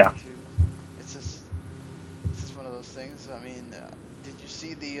 Yeah. Too. It's just one of those things. I mean, did you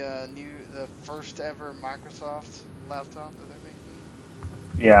see the first ever Microsoft laptop that they're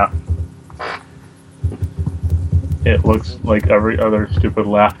making? Yeah. It looks like every other stupid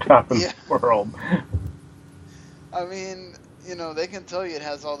laptop in the world. I mean, you know, they can tell you it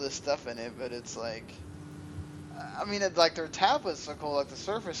has all this stuff in it, but it's like, I mean, it's like their tablets are cool, like the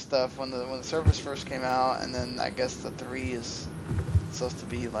Surface stuff when the Surface first came out, and then I guess the 3 is supposed to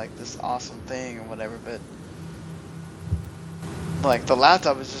be like this awesome thing or whatever, but like the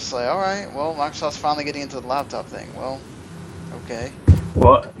laptop is just like, all right, well, Microsoft's finally getting into the laptop thing. Well, okay.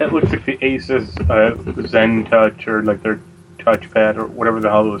 Well, it looks like the Asus Zen Touch, or like their touchpad, or whatever the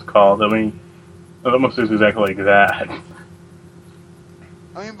hell it was called. I mean, it almost is exactly like that.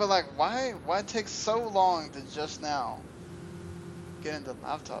 I mean, but like, why take so long to just now get into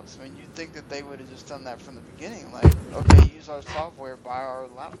laptops? I mean, you'd think that they would have just done that from the beginning. Like, okay, use our software, buy our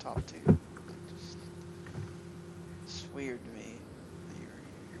laptop too. It's weird to me.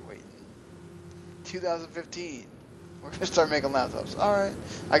 You're waiting. 2015. We're gonna start making laptops. All right.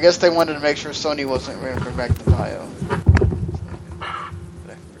 I guess they wanted to make sure Sony wasn't going to bring back the bio.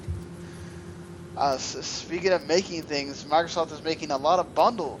 Speaking of making things, Microsoft is making a lot of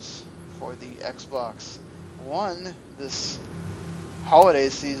bundles for the Xbox One this holiday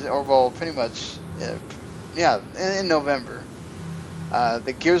season, or well, pretty much, in November.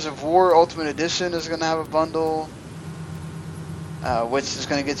 The Gears of War Ultimate Edition is going to have a bundle, which is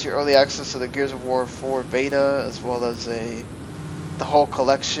going to get you early access to the Gears of War 4 beta, as well as the whole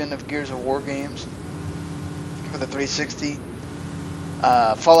collection of Gears of War games for the 360.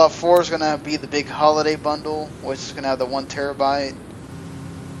 Fallout 4 is going to be the big holiday bundle, which is going to have the 1 terabyte,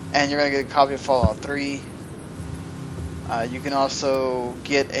 and you're going to get a copy of Fallout 3. You can also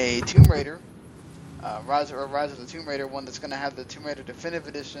get a Tomb Raider, Rise of the Tomb Raider one that's going to have the Tomb Raider Definitive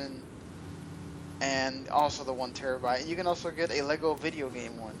Edition, and also the 1 terabyte. And you can also get a Lego video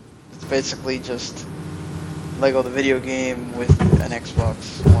game one. It's basically just Lego the video game with an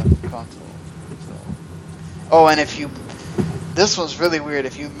Xbox One console. So. Oh, and this one's really weird.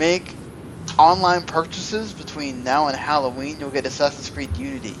 If you make online purchases between now and Halloween, you'll get Assassin's Creed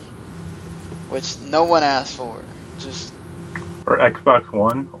Unity, which no one asked for. Just for Xbox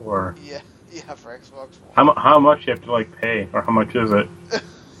One, or yeah, for Xbox One. How much you have to like pay, or how much is it?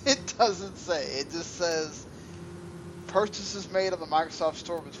 It doesn't say. It just says purchases made on the Microsoft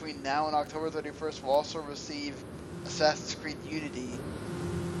Store between now and October 31st will also receive Assassin's Creed Unity.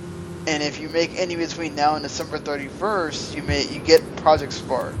 And if you make any between now and December 31st, you get Project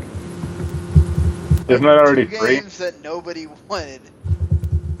Spark. Isn't that already free? Games that nobody wanted.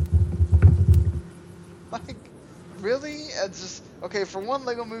 Like, really? It's just okay for one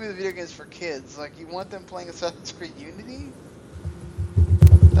Lego Movie. The video games for kids. Like, you want them playing Assassin's Creed Unity?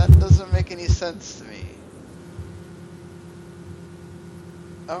 That doesn't make any sense to me.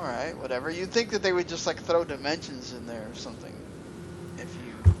 All right, whatever. You'd think that they would just like throw dimensions in there or something if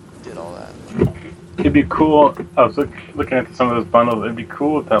you did all that. It'd be cool. I was looking at some of those bundles. It'd be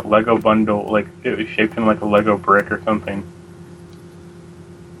cool if that Lego bundle, like, it was shaped in like a Lego brick or something.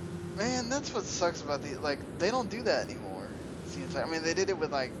 Man, that's what sucks about they don't do that anymore. It seems like, I mean, they did it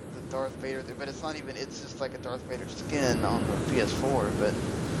with like the Darth Vader, but it's not even. It's just like a Darth Vader skin on the PS4. But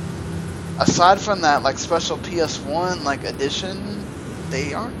aside from that, like special PS1 like edition,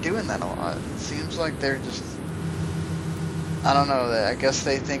 they aren't doing that a lot. It seems like they're just. I don't know. I guess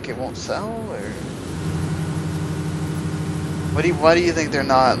they think it won't sell, or why do you think they're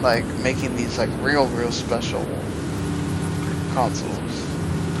not like making these like real special consoles?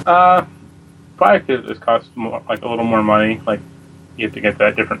 Probably because it costs more, like a little more money. Like you have to get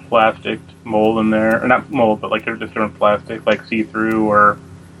that different plastic mold in there, or not mold, but like just different plastic, like see-through, or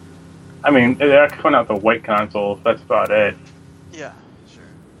I mean, they're coming out the white consoles. That's about it. Yeah, sure.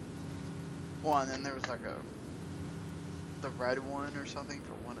 Well, and then there was like the red one or something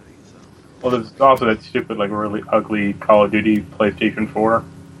for one of these. Well, there's also that stupid, like, really ugly Call of Duty PlayStation 4.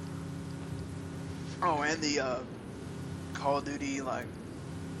 Oh, and the Call of Duty, like,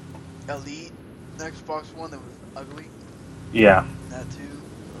 Elite Xbox One that was ugly. Yeah. That too.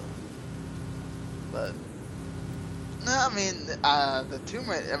 But No, I mean, the Tomb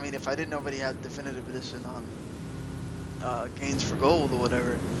Raider, I mean, if I didn't know nobody had Definitive Edition on Gains for Gold or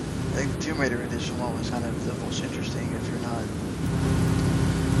whatever, I think the Tomb Raider Edition one was kind of the most interesting if you're not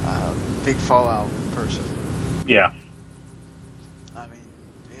a big Fallout person. Yeah. I mean,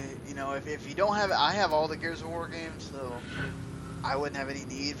 if you don't have it, I have all the Gears of War games, so I wouldn't have any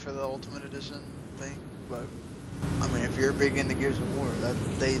need for the Ultimate Edition thing, but I mean, if you're big into Gears of War,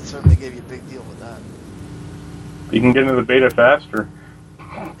 they certainly gave you a big deal with that. You can get into the beta faster.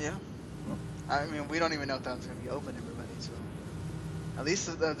 Yeah. I mean, we don't even know if that's going to be open to everybody, so... At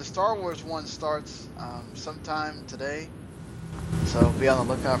least the Star Wars one starts sometime today, so be on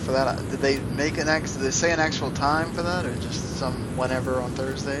the lookout for that. Did they make did they say an actual time for that, or just some whenever on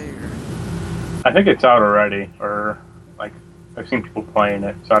Thursday? Or? I think it's out already, or, like, I've seen people playing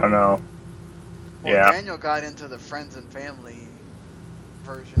it, so I don't know. Well, Yeah. Daniel got into the Friends and Family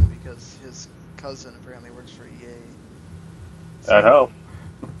version because his cousin apparently works for EA. That helps.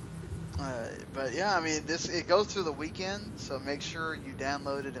 But yeah, I mean, it goes through the weekend, so make sure you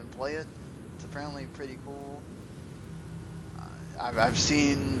download it and play it. It's apparently pretty cool. I've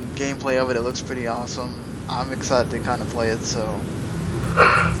seen gameplay of it. It looks pretty awesome. I'm excited to kind of play it. So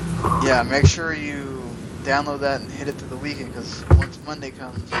yeah, make sure you download that and hit it through the weekend, because once Monday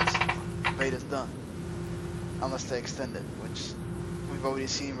comes, beta's done. Unless they extend it, which we've already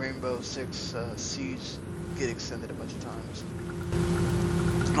seen Rainbow Six Siege get extended a bunch of times.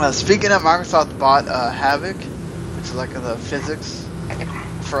 Speaking of, Microsoft bought Havoc, which is like the physics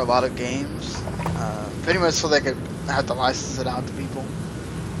for a lot of games, pretty much so they could have to license it out to people.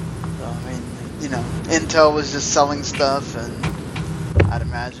 So, I mean, Intel was just selling stuff, and I'd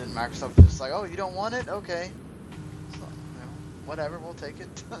imagine Microsoft was just like, oh, you don't want it? Okay. So, whatever, we'll take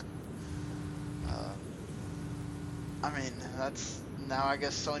it. I mean, now I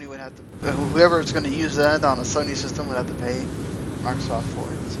guess Sony would have to, whoever's going to use that on a Sony system would have to pay Microsoft for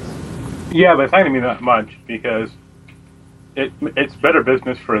it. So. Yeah, but it's not going to be that much, because it's better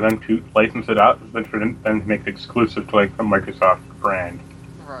business for them to license it out than for them to make it exclusive to, like, the Microsoft brand.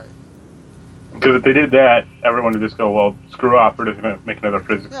 Right. Because if they did that, everyone would just go, well, screw off, we're just going to make another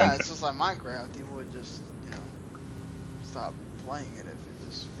physics Yeah, engine. it's just like Minecraft. People would just, stop playing it if it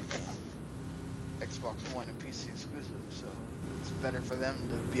just became Xbox One and PC exclusive. So it's better for them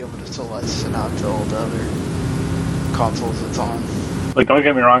to be able to still license it out to all the other consoles it's on. Like, don't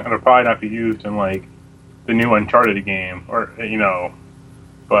get me wrong, it'll probably not be used in, like, the new Uncharted game, or,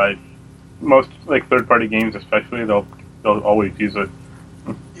 but most, like, third-party games especially, they'll always use it.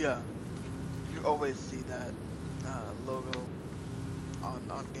 Yeah. You always see that logo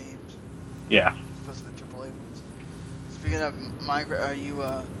on games. Yeah. Especially the AAA ones. Speaking of Minecraft, are you,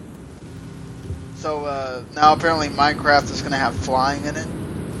 so now apparently Minecraft is going to have flying in it,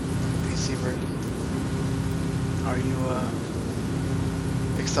 the PC version. Are you,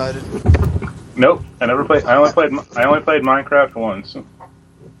 excited? Nope. I only played Minecraft once.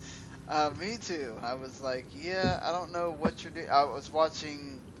 Me too. I was like, yeah, I don't know what you're doing. I was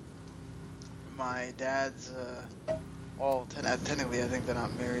watching my dad's, technically I think they're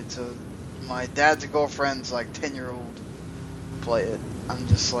not married, so my dad's girlfriend's, like, 10-year-old play it. I'm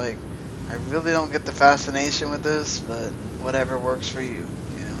just like, I really don't get the fascination with this, but whatever works for you,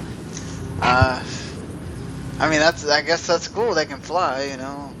 I mean, I guess that's cool, they can fly,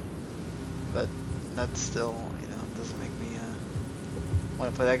 but that's still, doesn't make me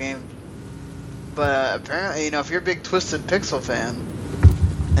want to play that game. But apparently, if you're a big Twisted Pixel fan,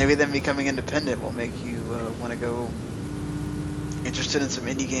 maybe them becoming independent will make you want to go interested in some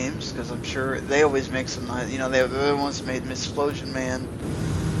indie games, because I'm sure they always make some nice, they're the ones made Missplosion Man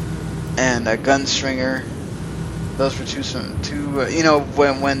and Gunstringer. Those were two,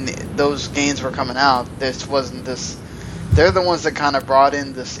 when those games were coming out, this wasn't this. They're the ones that kind of brought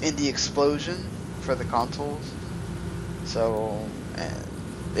in this indie explosion for the consoles. So,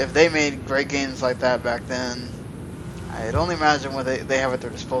 if they made great games like that back then, I'd only imagine what they have at their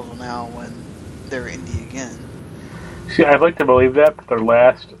disposal now when they're indie again. See, I'd like to believe that, but their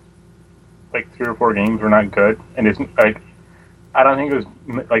last, like, 3 or 4 games were not good, and it's like, I don't think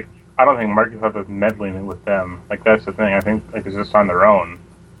Microsoft was meddling with them. Like, that's the thing. I think, like, it's just on their own.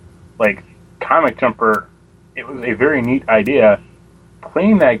 Like, Comic Jumper, it was a very neat idea.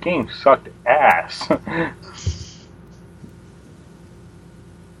 Playing that game sucked ass.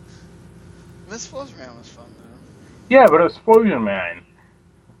 Missplosion Man was fun, though. Yeah, but it was Explosion Man.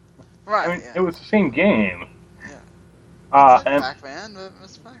 Right, I mean, yeah. it was the same game. Yeah. And Pac-Man, but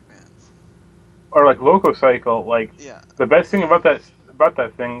it's Pac-Man. Or, like, Loco Cycle, like, Yeah. the best thing about that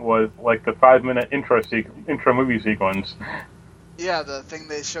thing was, like, the 5-minute intro movie sequence. Yeah, the thing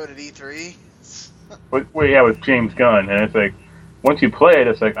they showed at E3. with James Gunn, and it's like, once you play it,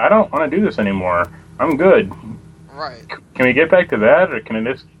 it's like, I don't want to do this anymore. I'm good. Right. Can we get back to that, or can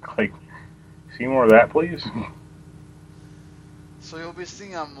I just, like, see more of that, please? So you'll be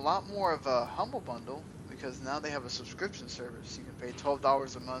seeing a lot more of a Humble Bundle, because now they have a subscription service. You can pay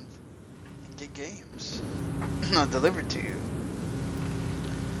 $12 a month and get games delivered to you.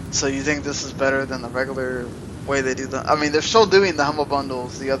 So you think this is better than the regular way they do the... I mean, they're still doing the Humble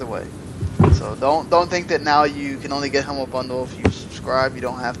Bundles the other way. So don't think that now you can only get Humble Bundle if you subscribe. You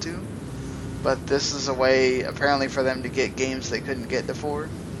don't have to. But this is a way, apparently, for them to get games they couldn't get before.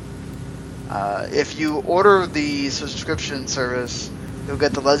 If you order the subscription service, you'll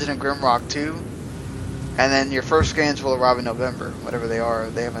get The Legend of Grimrock 2. And then your first games will arrive in November, whatever they are.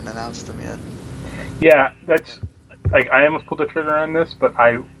 They haven't announced them yet. Yeah, that's... Like, I almost pulled the trigger on this, but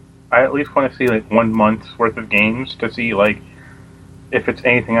I at least want to see, like, 1 month's worth of games to see, like, if it's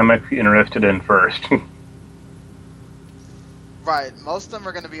anything I might be interested in first. Right. Most of them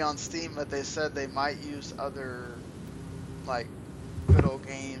are going to be on Steam, but they said they might use other, like, good old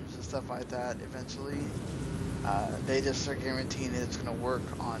games and stuff like that eventually. They just are guaranteeing it's going to work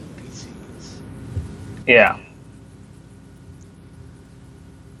on PCs. Yeah.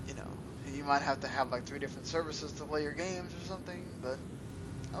 You know, you might have to have, like, 3 different services to play your games or something, but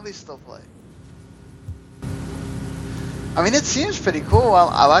at least still play. I mean, it seems pretty cool.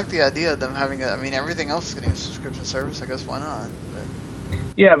 I like the idea of them having I mean, everything else is getting a subscription service. I guess why not? But...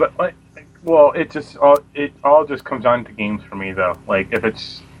 Yeah, but like, well, it all just comes down to games for me, though. Like, if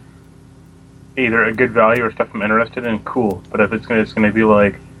it's either a good value or stuff I'm interested in, cool. But if it's gonna be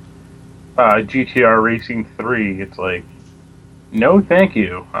like GTR Racing 3, it's like, no, thank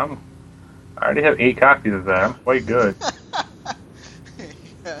you. I already have 8 copies of that. I'm quite good.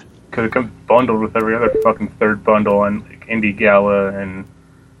 Yeah. Because it comes bundled with every other fucking third bundle and like Indie Gala and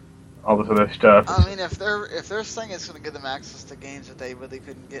all this other stuff. I mean, if they're saying it's going to give them access to games that they really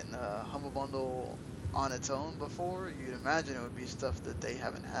couldn't get in a Humble Bundle on its own before, you'd imagine it would be stuff that they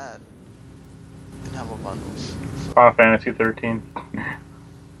haven't had in Humble Bundles. So, Final Fantasy 13.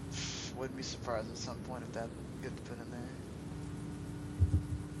 wouldn't be surprised at some point if that gets put in there.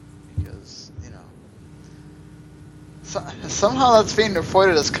 Because, you know, somehow that's being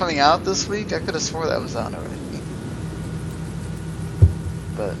reported as coming out this week. I could have swore that was out already.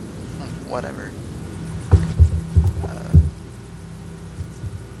 But, whatever.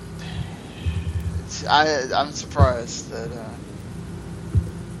 I'm surprised that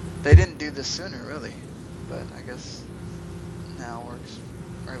they didn't do this sooner, really. But I guess now it works.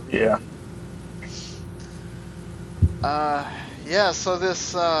 Yeah. Yeah, so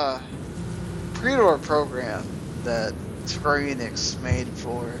this pre-order program that Square Enix made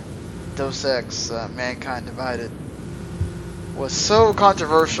for Deus Ex Mankind Divided was so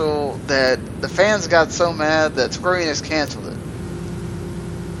controversial that the fans got so mad that Square Enix canceled it.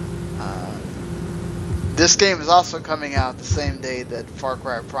 This game is also coming out the same day that Far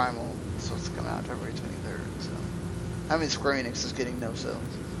Cry Primal is supposed to come out, February 23rd. So, I mean, Square Enix is getting no sales.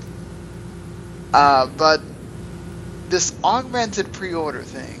 But this augmented pre-order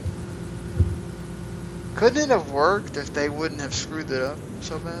thing, couldn't it have worked if they wouldn't have screwed it up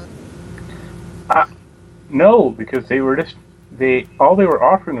so bad? No, because they were just all they were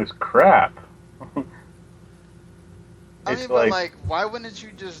offering was crap. I mean, but like, why wouldn't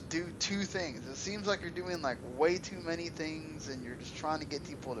you just do 2 things? It seems like you're doing like way too many things, and you're just trying to get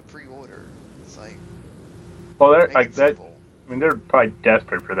people to pre-order. It's like, well, they're like that. I mean, they're probably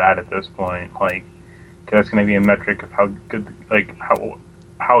desperate for that at this point. Like, because that's going to be a metric of how good, like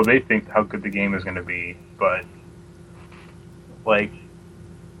how they think how good the game is going to be. But like,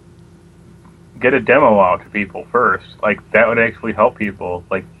 get a demo out to people first. Like, that would actually help people,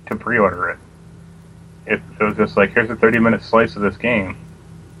 like, to pre-order it. If it was just like, here's a 30-minute slice of this game.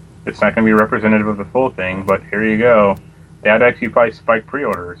 It's not going to be representative of the full thing, but here you go. That'd actually probably spike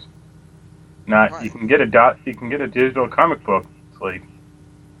pre-orders. Not right. You can get a digital comic book. It's like,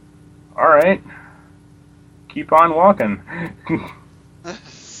 all right, keep on walking.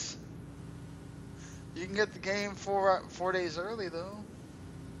 You can get the game 4 days early though.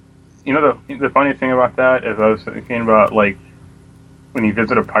 You know, the funny thing about that is I was thinking about, like, when you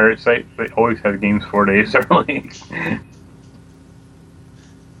visit a pirate site, they always have games 4 days early.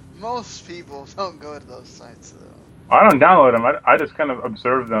 Most people don't go to those sites, though. I don't download them. I just kind of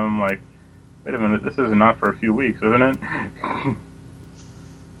observe them, like, wait a minute, this isn't out for a few weeks, isn't it?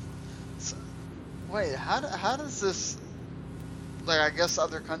 So, wait, how does this, like, I guess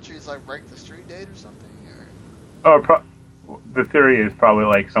other countries, like, break the street date or something? Or? The theory is probably,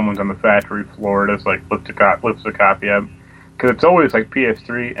 like, someone's on the factory floor just, like, flips a copy up. Because it's always, like,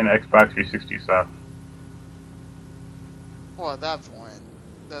 PS3 and Xbox 360 stuff. Well, at that point,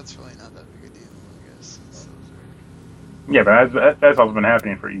 that's really not that big a deal, I guess. Yeah, but that's also been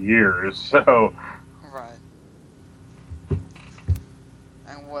happening for years, so... Right.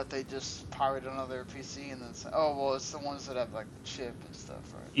 And what, they just pirate another PC and then say, oh, well, it's the ones that have, like, the chip and stuff,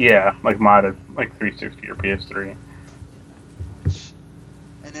 right? Yeah, like modded, like 360 or PS3. Which,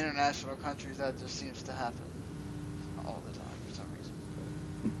 in international countries, that just seems to happen all the time for some reason.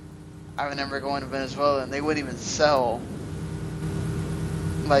 I remember going to Venezuela and they wouldn't even sell,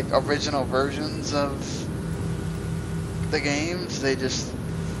 like, original versions of the games.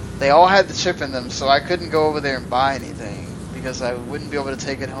 They all had the chip in them, so I couldn't go over there and buy anything because I wouldn't be able to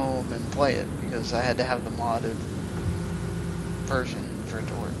take it home and play it because I had to have the modded version for it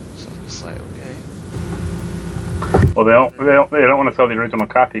to work. So I'm just like, okay. Well, they don't want to sell the original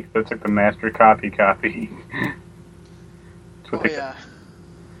copy because that's like the master copy. That's what Yeah.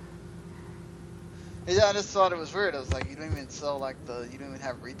 Yeah, I just thought it was weird. I was like, you don't even sell you don't even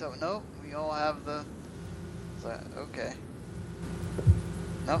have retail? Nope, we all have the. It's like, okay.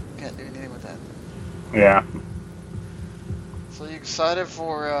 Nope, can't do anything with that. Yeah. So you excited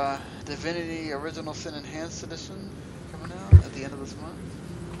for Divinity Original Sin Enhanced Edition coming out at the end of this month?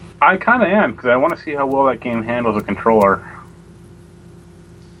 I kind of am, because I want to see how well that game handles a controller.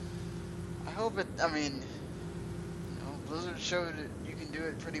 I hope it, Blizzard showed it, you can do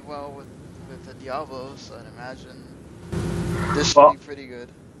it pretty well with the Diablo, so I'd imagine this should be pretty good.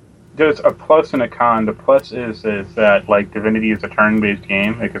 There's a plus and a con. The plus is that, like, Divinity is a turn-based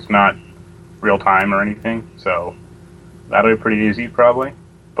game. Like, it's not real-time or anything, so that'll be pretty easy, probably.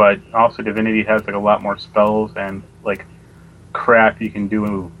 But also, Divinity has, like, a lot more spells and, like, crap you can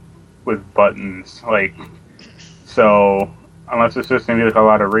do with buttons. Like, so, unless it's just going to be, like, a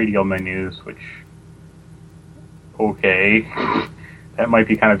lot of radial menus, which, okay, that might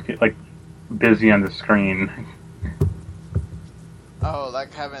be kind of, like, busy on the screen. Oh,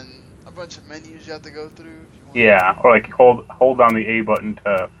 like having a bunch of menus you have to go through? If you want Yeah, or like hold down the A button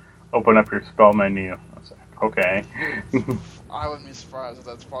to open up your spell menu. Okay. I wouldn't be surprised if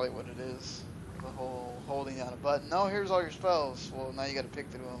that's probably what it is. The whole holding down a button. No, here's all your spells. Well, now you got to pick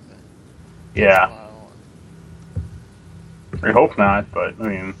through them. Yeah. I hope not, but I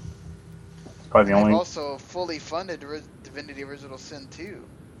mean, it's probably the only. They've also fully funded Divinity Original Sin 2.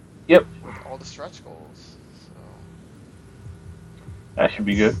 Yep. With all the stretch goals. So. That should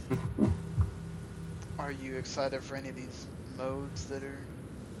be good. Are you excited for any of these modes that are...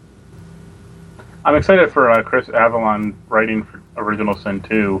 I'm excited for Chris Avalon writing for Original Sin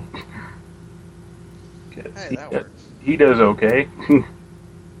 2. Hey, that works. He does okay.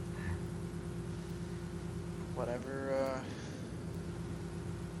 Whatever,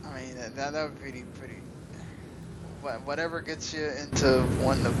 that would be pretty... Whatever gets you into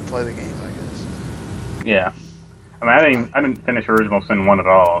wanting to play the game, I guess. Yeah. I mean, I didn't finish Original Sin 1 at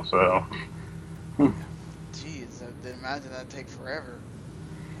all, so... Jeez, imagine that'd take forever.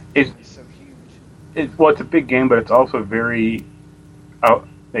 It's so huge. It's a big game, but it's also very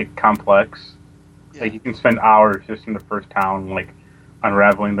complex. Yeah. Like, you can spend hours just in the first town, like,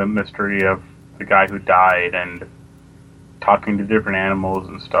 unraveling the mystery of the guy who died and talking to different animals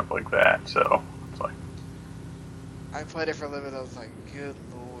and stuff like that, so it's like... I played it for a little bit, I was like, good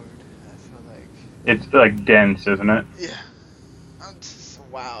lord, I feel like... It's, like, dense, isn't it? Yeah. I'm just,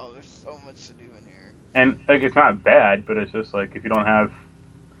 wow, there's so much to do in here. And, like, it's not bad, but it's just, like, if you don't have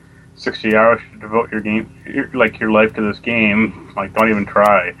 60 hours to devote your life to this game, like, don't even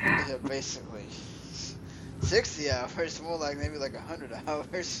try. Yeah, basically. 60 hours, more like maybe like 100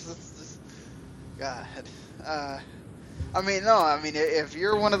 hours. God. If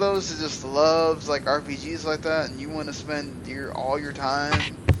you're one of those who just loves like RPGs like that and you want to spend all your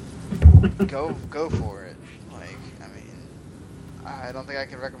time, go for it. I don't think I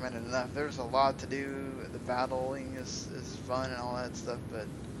can recommend it enough. There's a lot to do. The battling is fun and all that stuff, but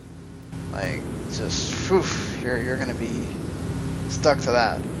you're gonna be stuck to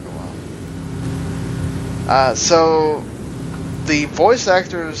that for a while. So the voice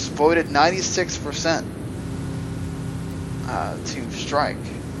actors voted 96% to strike.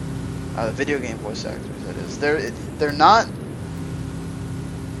 The video game voice actors, that is. They're not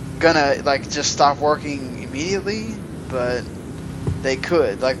gonna just stop working immediately, but they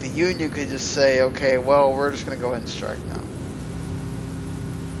could. Like, the union could just say, okay, well, we're just gonna go ahead and strike now.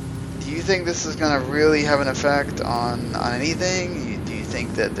 Do you think this is gonna really have an effect on anything? Do you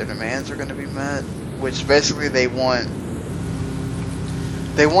think that their demands are gonna be met? Which basically they want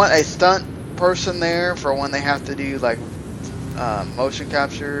a stunt person there for when they have to do motion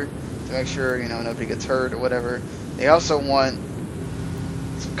capture to make sure nobody gets hurt or whatever. They also want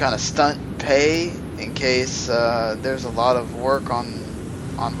some kind of stunt pay in case there's a lot of work on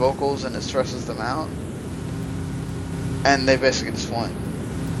vocals and it stresses them out. And they basically just want.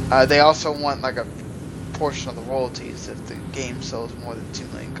 They also want like a portion of the royalties if the game sells more than 2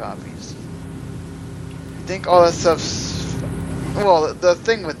 million copies. I think all that stuff's. Well, the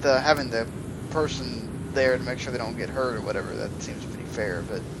thing with having the person there to make sure they don't get hurt or whatever, that seems pretty fair.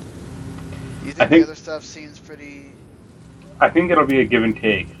 But you think the other stuff seems pretty. I think it'll be a give and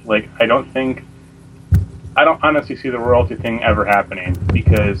take. Like, I don't honestly see the royalty thing ever happening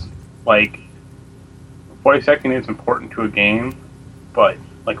because, like, voice acting is important to a game, but,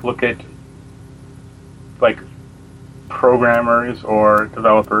 like, look at, like, programmers or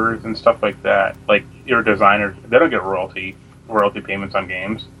developers and stuff like that. Like, your designers, they don't get royalty payments on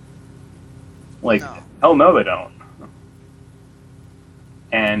games. Like, No. Hell no, they don't.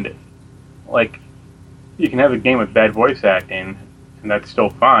 And, like, you can have a game with bad voice acting, and that's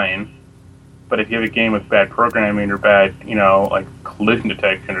still fine. But if you have a game with bad programming or bad, like collision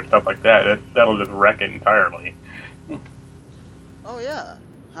detection or stuff like that'll just wreck it entirely. Oh yeah.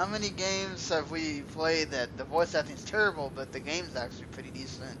 How many games have we played that the voice acting's terrible, but the game's actually pretty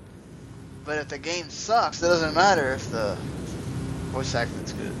decent? But if the game sucks, it doesn't matter if the voice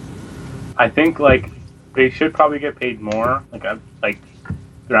acting's good. I think like they should probably get paid more. Like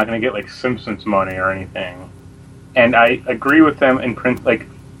they're not going to get like Simpsons money or anything. And I agree with them in print. Like,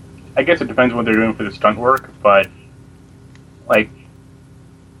 I guess it depends on what they're doing for the stunt work, but like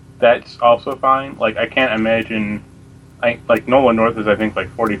that's also fine. Like, I can't imagine. Like Nolan North is, I think, like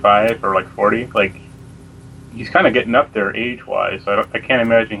 45 or like 40. Like, he's kind of getting up there age-wise. I can't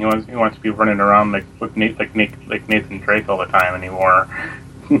imagine he wants to be running around like with Nathan Drake all the time anymore.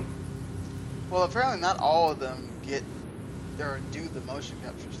 Well, apparently not all of them get or do the motion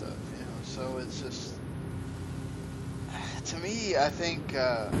capture stuff, So it's just, to me, I think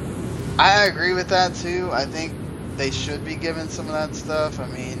I agree with that too. I think they should be given some of that stuff. I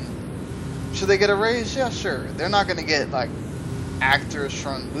mean, should they get a raise? Yeah, sure. They're not going to get like actors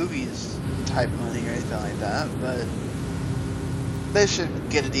from movies type money or anything like that, but they should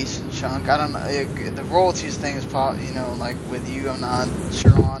get a decent chunk. I don't know. The royalties thing is probably, like with you, I'm not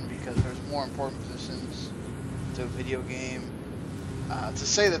sure on, because there's more important positions to a video game. To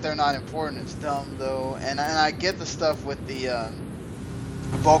say that they're not important is dumb, though. And I get the stuff with the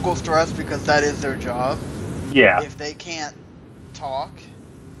vocal stress, because that is their job. Yeah. If they can't talk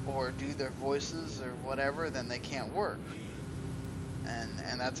or do their voices or whatever, then they can't work.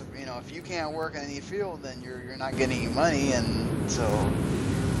 And that's, if you can't work in any field, then you're not getting any money, and so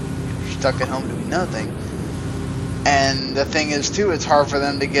you're stuck at home doing nothing. And the thing is, too, it's hard for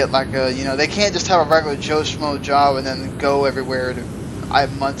them to get like they can't just have a regular Joe Schmo job and then go everywhere I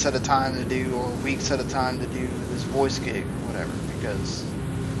have months at a time to do, or weeks at a time to do this voice gig or whatever, because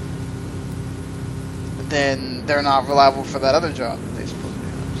then they're not reliable for that other job that they're supposed to do.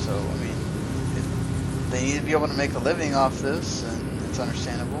 So, I mean, they need to be able to make a living off this, and it's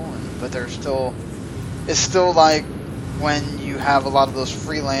understandable, but it's still like when you have a lot of those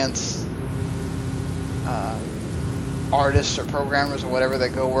freelance artists or programmers or whatever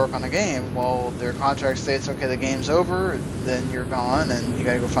that go work on a game. Well, their contract states, okay, the game's over, then you're gone, and you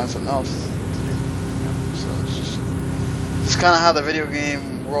gotta go find something else to do. So it's kind of how the video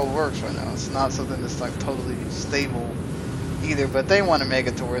game world works right now. It's not something that's like totally stable either, but they want to make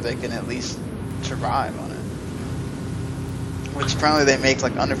it to where they can at least survive on it. Which apparently they make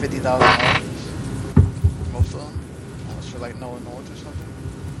like under $50,000. Most of them, unless for like Nolan North or something.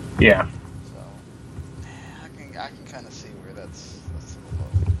 Yeah. I can kind of see where that's a little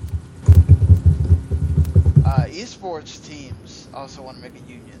low. Esports teams also want to make a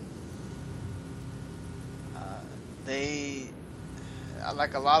union. They,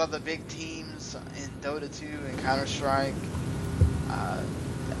 like a lot of the big teams in Dota 2 and Counter-Strike,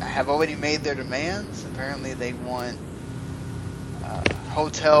 have already made their demands. Apparently they want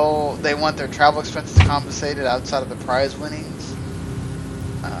they want their travel expenses compensated outside of the prize winnings.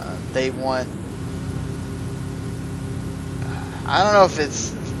 They want, I don't know if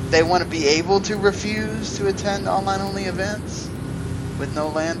they want to be able to refuse to attend online-only events with no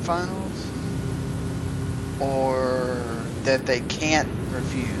LAN finals, or that they can't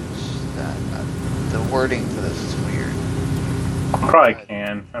refuse. The wording for this is weird. Probably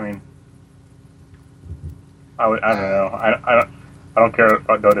can. I mean, I don't know. I don't care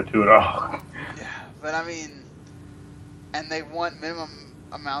about Dota 2 at all. Yeah, but I mean, and they want minimum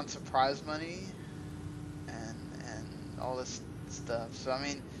amounts of prize money and all this stuff. So I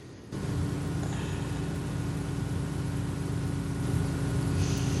mean,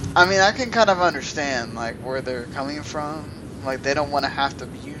 I can kind of understand like where they're coming from. Like, they don't want to have to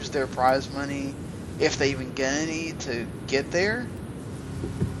use their prize money if they even get any to get there.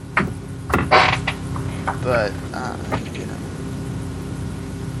 But you know,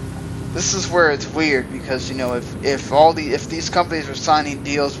 this is where it's weird because you know if these companies are signing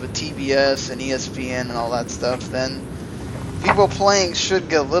deals with TBS and ESPN and all that stuff, then people playing should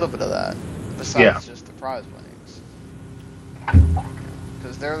get a little bit of that besides just the prize winnings,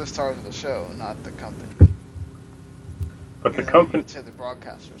 because they're the stars of the show, not the company. But the company, to the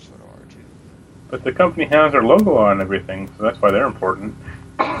broadcasters sort of are too. But the company has their logo on everything, so that's why they're important.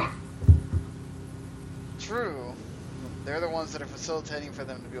 True. They're the ones that are facilitating for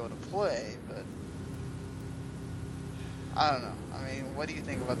them to be able to play, but I don't know. I mean, what do you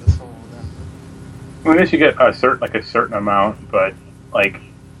think about this whole then? I guess you get a certain amount, but like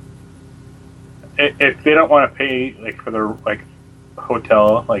if they don't want to pay like for their like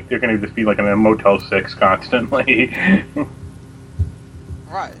hotel, like they're going to just be like in a Motel 6 constantly.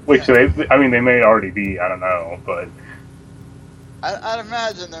 Right. Which yeah. they may already be. I don't know, but I'd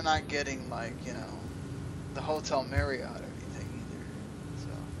imagine they're not getting like the Hotel Marriott or anything either. So,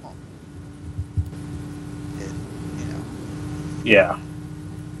 well, yeah.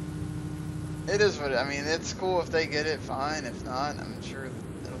 It is what I mean. It's cool if they get it, fine. If not, I'm sure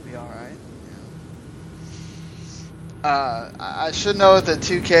it'll be all right. I should note that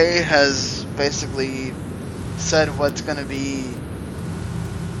 2K has basically said what's going to be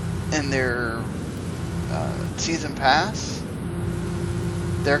in their season pass.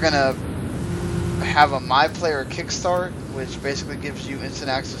 They're going to have a My Player Kickstart, which basically gives you instant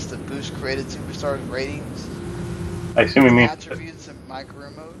access to boost created superstars ratings, I assume you mean attributes, and my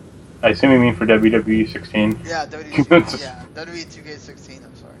career mode. I assume you mean for WWE 16. Yeah, WWE 2K16.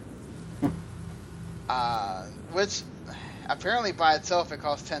 I'm sorry. Which apparently by itself it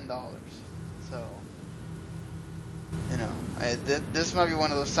costs $10. So this might be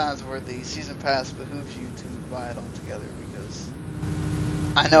one of those times where the season pass behooves you to buy it all together, because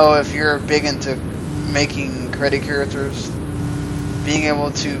I know if you're big into making credit characters, being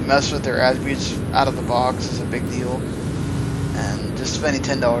able to mess with their attributes out of the box is a big deal, and just spending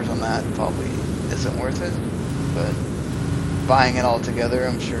 $10 on that probably isn't worth it. But buying it all together,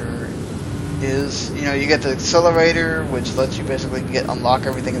 I'm sure is. You get the accelerator, which lets you basically unlock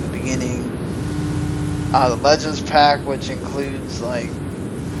everything in the beginning. The Legends pack, which includes like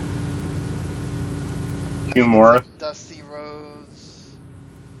Few more. Dusty Rhodes.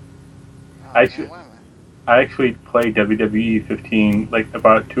 I actually played WWE 15 like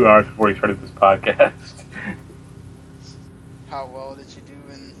about 2 hours before we started this podcast. How well did you do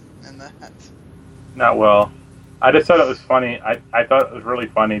in that? Not well. I just thought it was funny. I thought it was really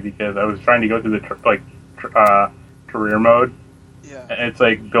funny because I was trying to go through the career mode. Yeah. And it's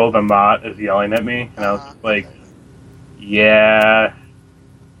like Bill DeMott is yelling at me, and I was like, "Yeah,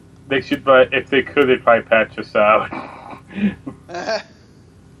 they should." But if they could, they'd probably patch us out.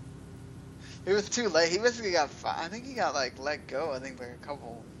 It was too late. He basically got. I think he got let go. I think like a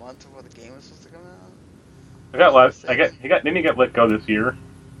couple months before the game was supposed to come out. Didn't he get let go this year?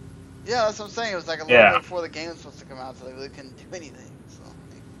 Yeah, that's what I'm saying. It was like a little bit before the game was supposed to come out, so they really couldn't do anything. So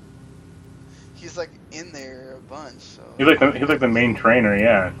he's like in there a bunch. So he's like the main trainer.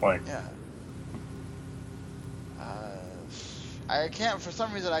 Yeah, like yeah. I can't for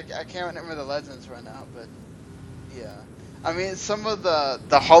some reason I can't remember the Legends right now, but yeah. I mean, some of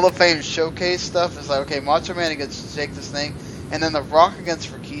the Hall of Fame showcase stuff is like, okay, Macho Man against Jake the Snake, and then The Rock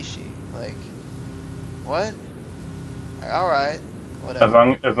against Rikishi. Like, what? Like, all right,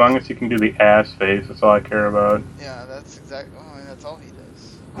 whatever. As long as he can do the ass face, that's all I care about. Yeah, that's exactly. I mean, that's all he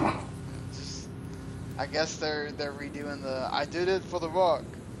does. Just, I guess they're redoing the "I did it for The Rock"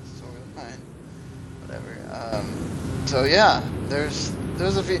 storyline. Whatever. So yeah, there's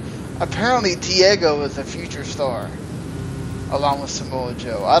a few. Apparently, Diego is a future star, along with Samoa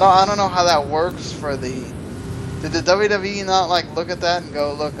Joe. I don't know how that works for the. Did the WWE not look at that and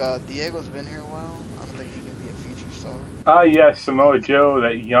go, look, Diego's been here a while. I don't think he can be a future star. Yes, Samoa Joe,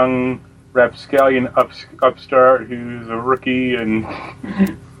 that young rapscallion upstart who's a rookie and.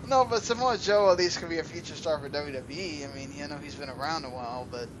 No, but Samoa Joe at least can be a future star for WWE. I mean, he's been around a while,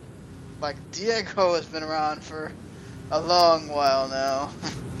 but Diego has been around for a long while now.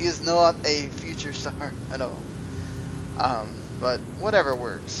 He is not a future star at all. But whatever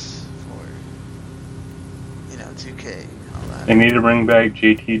works for 2K and all that. They need to bring back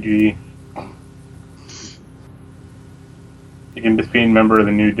JTG. He can just be a member of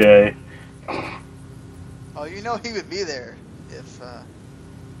the New Day. Oh, he would be there if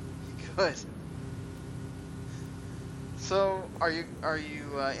he could. So, are you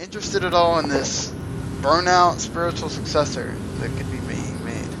interested at all in this Burnout spiritual successor that could be being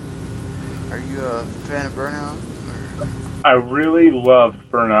made? Are you a fan of Burnout? Or? I really loved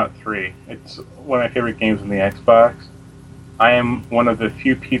Burnout 3. It's one of my favorite games on the Xbox. I am one of the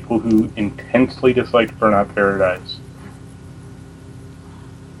few people who intensely disliked Burnout Paradise.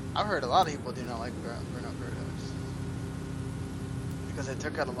 I've heard a lot of people do not like Burnout Paradise because they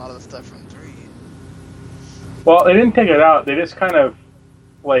took out a lot of the stuff from 3. Well, they didn't take it out. They just kind of,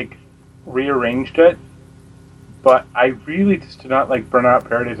 like, rearranged it. But I really just did not like Burnout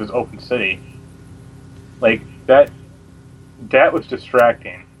Paradise's open city. Like, that was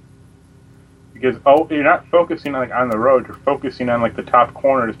distracting. Because, you're not focusing on the road, you're focusing on, like, the top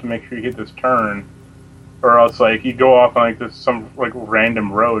corner just to make sure you hit this turn. Or else, like, you go off on, like, some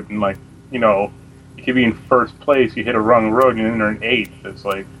random road and, like, you know, you could be in first place, you hit a wrong road and you're in 8th. It's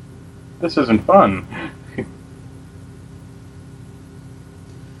like, this isn't fun.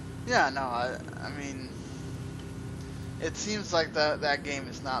 Yeah, no, I mean, it seems like that game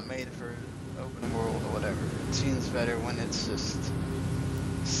is not made for open world or whatever. It seems better when it's just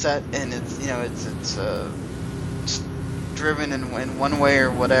set and it's, you know, it's driven in one way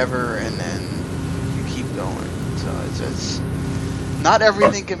or whatever, and then you keep going. So it's not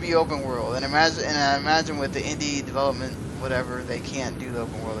everything can be open world. And I imagine with the indie development, whatever, they can't do the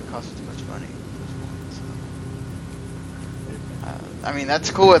open world. It costs too much money. I mean, that's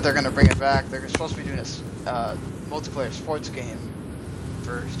cool that they're going to bring it back. They're supposed to be doing a multiplayer sports game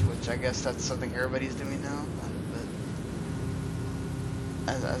first, which I guess that's something everybody's doing now.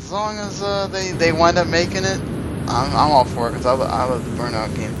 But as long as they wind up making it, I'm all for it, because I love the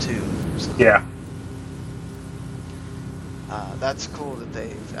Burnout game too. So. Yeah. That's cool that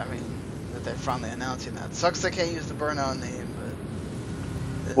they're finally announcing that. Sucks they can't use the Burnout name, but...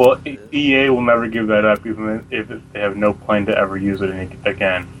 Well, EA will never give that up, even if they have no plan to ever use it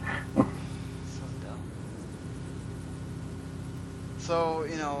again. So dumb. So,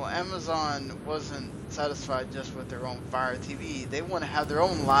 you know, Amazon wasn't satisfied just with their own Fire TV. They want to have their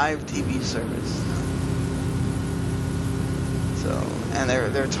own live TV service now. So, and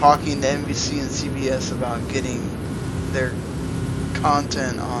they're talking to NBC and CBS about getting their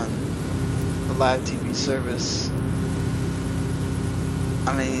content on the live TV service.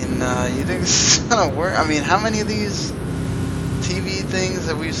 I mean, you think this is gonna work? I mean, how many of these TV things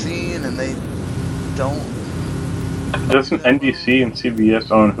have we seen and they don't? Doesn't NBC and CBS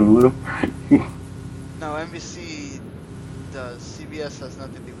own Hulu? No, NBC does. CBS has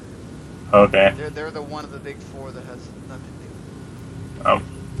nothing to do with it. Okay. They're the one of the big four that has nothing to do with Oh.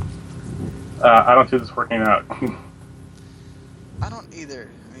 I don't see this working out. it. I don't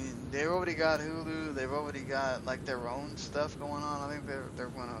either. I mean, they've already got Hulu. They've already got like their own stuff going on. I think they're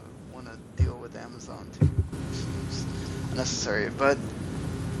gonna want to deal with Amazon too. It's unnecessary, but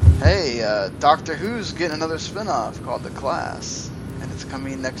hey, Doctor Who's getting another spin-off called The Class, and it's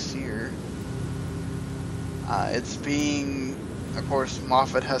coming next year. It's being, of course,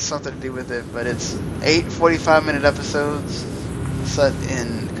 Moffat has something to do with it, but it's 8 45-minute episodes set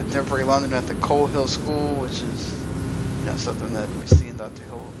in contemporary London at the Coal Hill School, which is, you know, something that we see in Doctor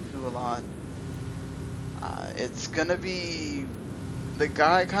Who a lot. It's gonna be the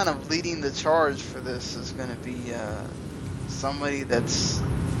guy kind of leading the charge for this is gonna be somebody that's,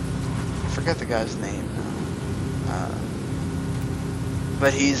 I forget the guy's name now,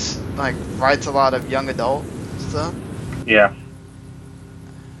 but he's like writes a lot of young adult stuff. Yeah.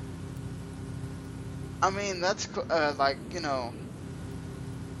 I mean, that's like, you know,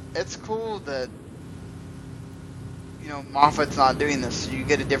 it's cool that, you know, Moffat's not doing this, so you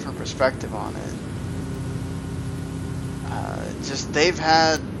get a different perspective on it. Just they've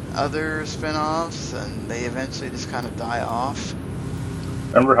had other spin-offs and they eventually just kind of die off.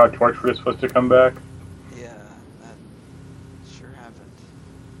 Remember how Torchwood was supposed to come back? Yeah, that sure happened.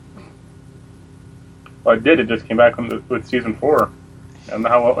 Well, it did. It just came back with season 4. And we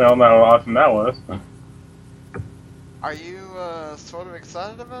all know how awesome that was. Are you sort of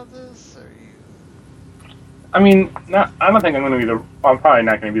excited about this? Or are you? I mean, I don't think I'm probably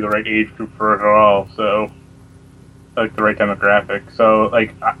not going to be the right age group for it at all. So, like the right demographic. So,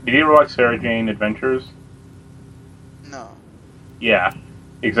 like, did you ever watch Sarah Jane Adventures? No. Yeah,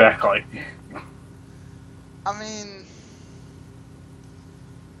 exactly. I mean,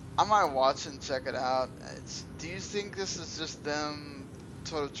 I might watch and check it out. Do you think this is just them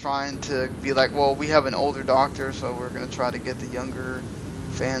sort of trying to be like, well, we have an older Doctor, so we're going to try to get the younger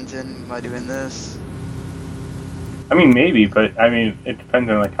fans in by doing this? I mean, maybe, but I mean, it depends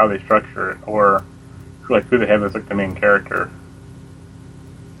on like how they structure it, or who they have as like the main character.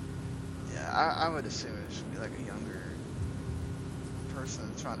 Yeah, I would assume it should be like a younger person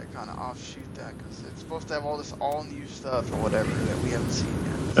is trying to kind of offshoot that because it's supposed to have all this all new stuff or whatever that we haven't seen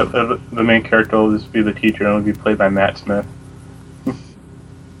yet. The main character will just be the teacher and will be played by Matt Smith.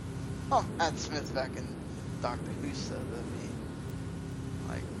 Oh, Matt Smith back in Doctor Who stuff.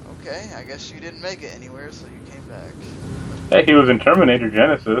 Okay, I guess you didn't make it anywhere, so you came back. Hey, he was in Terminator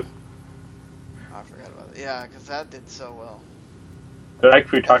Genesis. I forgot about it. Yeah, because that did so well. They're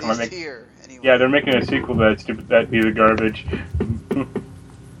actually talking about making. Here, anyway. Yeah, they're making a sequel to that stupid that piece of garbage.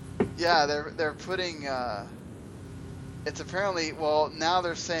 Yeah, they're putting. It's apparently now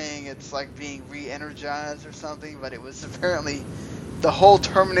they're saying it's like being re-energized or something, but it was apparently the whole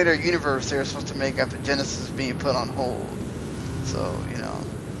Terminator universe they were supposed to make after Genesis being put on hold. So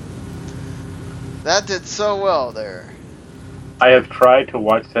that did so well there. I have tried to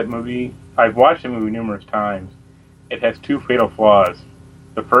watch that movie. I've watched the movie numerous times. It has two fatal flaws.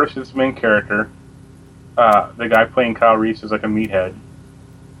 The first is the main character. The guy playing Kyle Reese is like a meathead.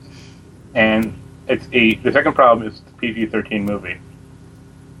 And the second problem is the PG-13 movie.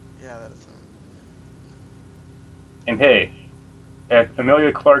 Yeah, that's. And hey, if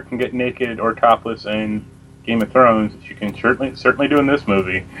Emilia Clarke can get naked or topless in Game of Thrones, she can certainly do in this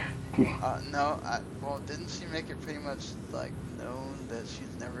movie. No, didn't she make it pretty much like known that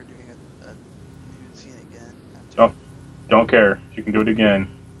she's never doing a nude scene again? Don't care. She can do it again.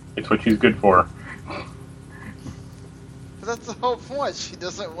 It's what she's good for. But that's the whole point. She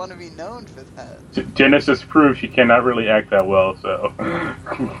doesn't want to be known for that. Genesis proves she cannot really act that well, so.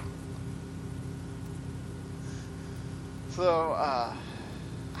 So,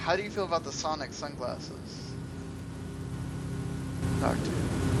 how do you feel about the Sonic sunglasses, Doctor?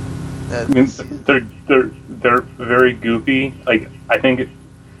 I mean, they're very goofy. Like I think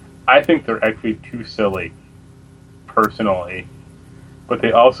they're actually too silly, personally. But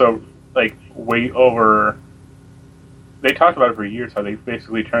they also way over. They talked about it for years how they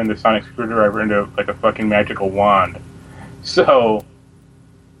basically turned the sonic screwdriver into like a fucking magical wand. So,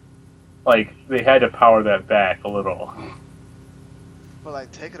 they had to power that back a little. But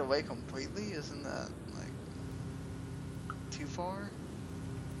take it away completely? Isn't that too far?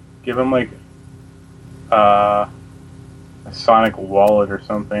 Give him a sonic wallet or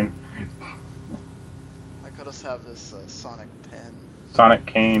something. I could just have this sonic pen. Sonic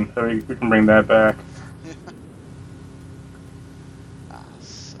cane. So we can bring that back.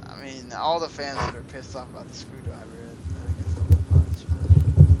 I mean, all the fans that are pissed off about the screwdriver, I think it's a little much.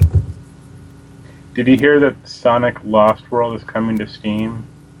 Did you hear that Sonic Lost World is coming to Steam?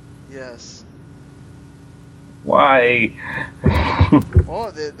 Yes. Why?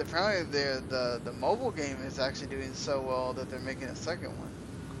 Well, apparently the mobile game is actually doing so well that they're making a second one.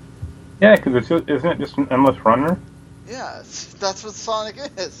 Yeah, because isn't it just an endless runner? Yeah, that's what Sonic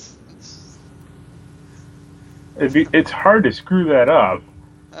is. It's hard to screw that up.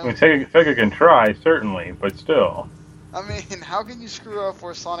 I mean, Sega can try, certainly, but still. I mean, how can you screw up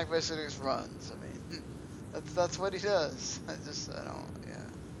where Sonic basically runs? I mean, that's what he does. I don't.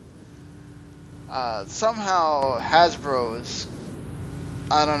 Somehow Hasbro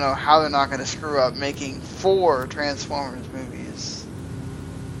I don't know how they're not going to screw up making 4 Transformers movies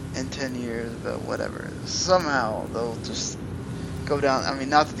in 10 years, but whatever. Somehow they'll just go down. I mean,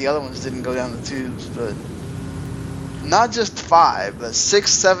 not that the other ones didn't go down the tubes, but not just 5, but 6,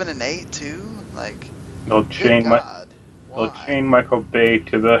 7, and 8 too. They'll chain Michael Bay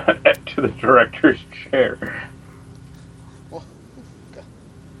to the director's chair.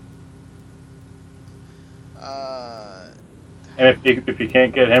 And if you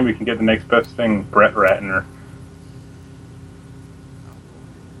can't get him, we can get the next best thing, Brett Ratner.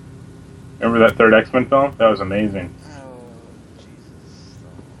 Remember that third X-Men film? That was amazing. Oh, Jesus.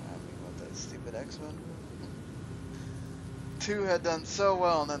 Don't have me about that stupid X-Men. 2 had done so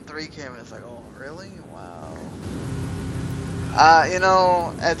well, and then 3 came, and it's oh, really? Wow.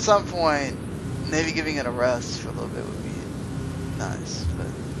 At some point, maybe giving it a rest for a little bit would be nice, but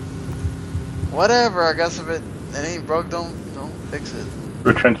whatever. I guess if it ain't broke, don't fix it.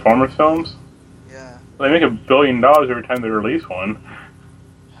 For Transformers films? Yeah. Well, they make $1 billion every time they release one.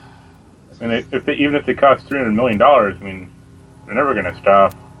 I mean, even if they cost $300 million, I mean, they're never gonna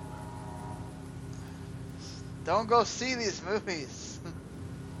stop. Don't go see these movies.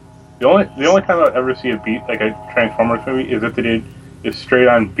 The only time I'll ever see a Transformers movie is if they did straight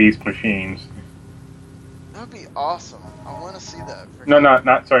on Beast machines. That would be awesome. I want to see that. Not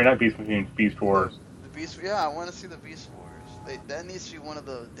Beast machines, Beast Wars. I want to see the Beast Wars. That needs to be one of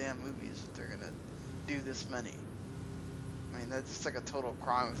the damn movies if they're gonna do this many. I mean, that's just a total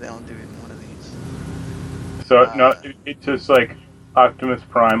crime if they don't do it in one of these. So it's just Optimus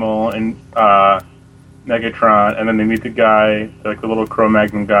Primal and Megatron, and then they meet the guy, like the little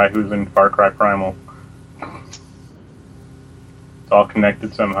Cro-Magnon guy who's in Far Cry Primal. It's all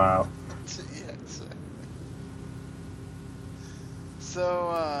connected somehow. Yes.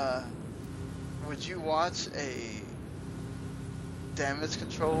 So, would you watch a Damage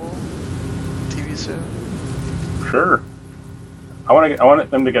Control TV show? Sure. I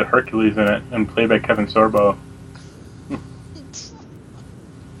want them to get Hercules in it and played by Kevin Sorbo.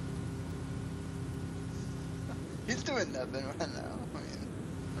 He's doing nothing right now. I mean,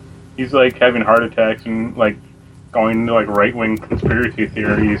 He's like having heart attacks and like going into like right-wing conspiracy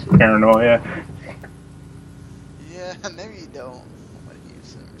theories, paranoia. yeah, maybe you don't want to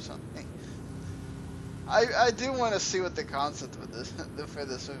use him or something. I do want to see what the concept with this for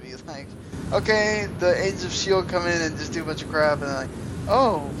this would be like. Okay, the Agents of S.H.I.E.L.D. come in and just do a bunch of crap, and they're like,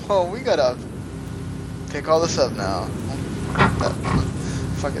 oh, well, we gotta pick all this up now. That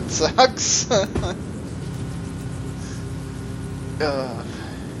fucking sucks.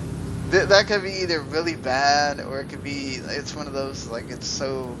 That could be either really bad, or it could be, it's one of those, like, it's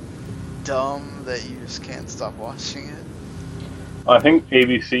so dumb that you just can't stop watching it. I think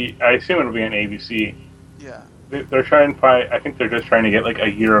ABC, I assume it'll be on ABC. Yeah. They're trying to find, I think they're just trying to get like a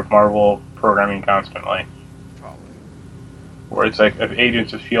year of Marvel programming constantly. Probably. Where it's like, if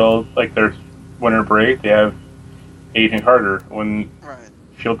Agents of S.H.I.E.L.D., like there's winter break, they have Agent Carter. When Right.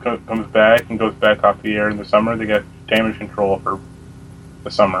 S.H.I.E.L.D. comes back and goes back off the air in the summer, they get Damage Control for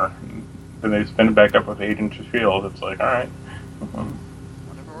the summer. Then they spin it back up with Agents of S.H.I.E.L.D. It's like, alright.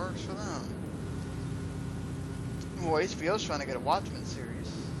 Whatever works for them. Well, HBO's trying to get a Watchmen series.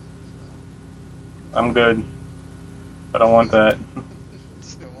 I'm good. I don't want that.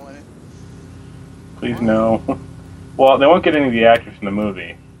 Just don't want it. Please no. Well, they won't get any of the actors in the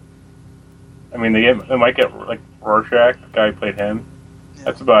movie. I mean, they might get like Rorschach, the guy who played him. Yeah.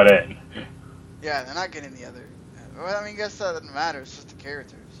 That's about it. Yeah, they're not getting the other. Well, I mean, I guess that doesn't matter. It's just the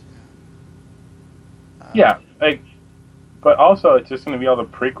characters. You know? Yeah, like, but also it's just going to be all the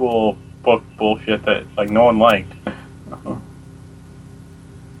prequel book bullshit that like no one liked.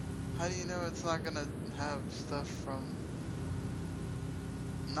 How do you know it's not gonna have stuff from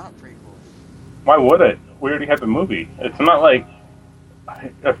not prequels? Why would it? We already have the movie. It's not like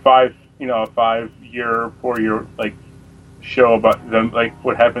a 5-year, 4-year like show about them, like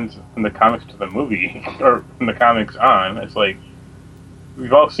what happens from the comics to the movie or from the comics on. It's like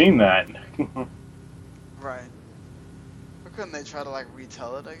we've all seen that. Right. But couldn't they try to like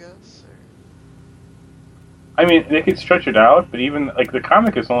retell it? I guess. Or... I mean, they could stretch it out, but even like the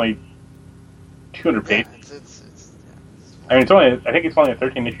comic is only 200 pages. I mean, I think it's only a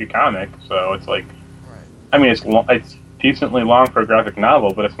 13-issue comic, so it's like, right. I mean, it's decently long for a graphic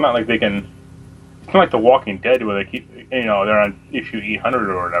novel, but it's not like they can. It's not like The Walking Dead where they keep, they're on issue 800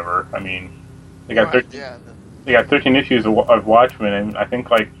 or whatever. I mean, they got Right, 13 issues of Watchmen, and I think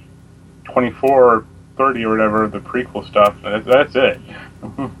like 24 or 30 or whatever of the prequel stuff. That's it.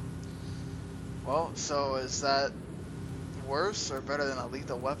 Well, so is that worse or better than a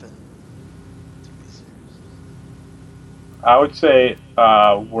Lethal Weapon? I would say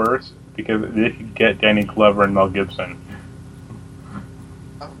worse because they could get Danny Glover and Mel Gibson.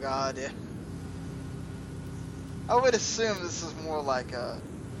 Oh God, yeah. I would assume this is more like a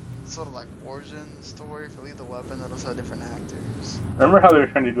sort of like origin story for Lethal Weapon that also have different actors. Remember how they were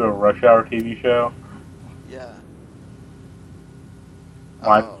trying to do a Rush Hour TV show? Yeah.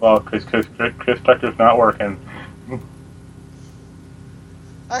 Well, because Chris Tucker's not working.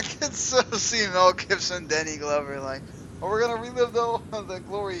 I could so see Mel Gibson, Danny Glover, like, oh, we're gonna relive the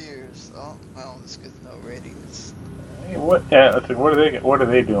glory years. Oh, well, this gets no ratings. Hey, what? Yeah, it's like, what are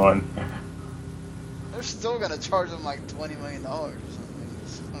they doing? They're still gonna charge them like $20 million or something.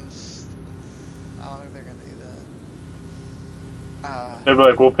 I don't think they're gonna do that. They'd be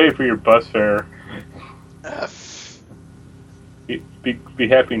like, we'll pay for your bus fare. Be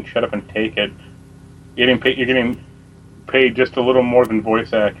happy and shut up and take it. You're getting paid just a little more than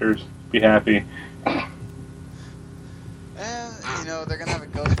voice actors. Be happy. And they're gonna have a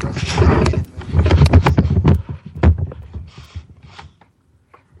Ghostbusters animated movie.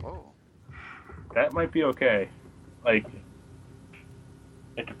 So. Whoa. That might be okay. Like,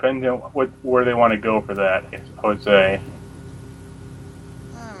 it depends on where they want to go for that. I would say.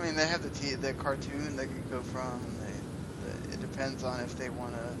 I mean, they have the cartoon they could go from. It depends on if they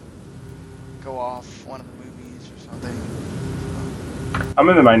want to go off one of the movies or something. I'm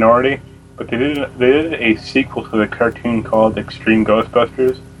in the minority, but they did a sequel to the cartoon called Extreme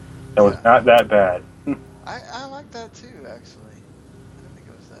Ghostbusters that was not that bad. I like that too, actually. I didn't think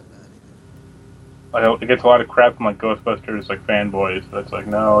it was that bad either. It gets a lot of crap from like Ghostbusters like fanboys, but it's like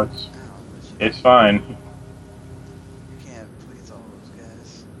no, It's fine. You can't please all those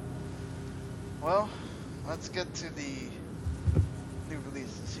guys. Well, let's get to the new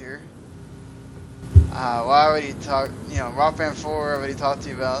releases here. Well, I already talked, Rock Band 4 I already talked to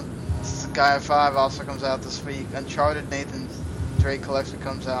you about. Gaia 5 also comes out this week. Uncharted Nathan's Drake Collection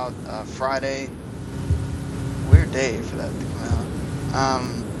comes out Friday. Weird day for that to come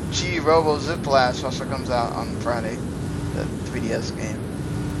out. G Robo Zip Blast also comes out on Friday, the 3DS game.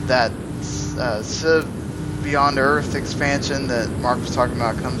 That Civ Beyond Earth expansion that Marc was talking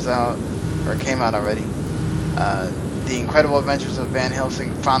about comes out, or came out already. The Incredible Adventures of Van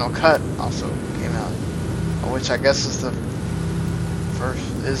Helsing Final Cut also came out, which I guess is the first.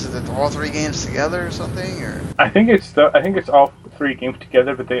 Is it all three games together or something? Or I think it's all three games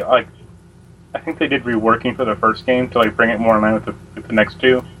together, but they I think they did reworking for the first game to bring it more in line with the next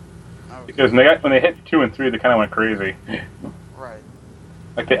two. oh, Because when they hit 2 and 3, they kind of went crazy. right.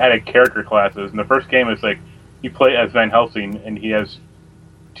 They added character classes. And the first game is you play as Van Helsing, and he has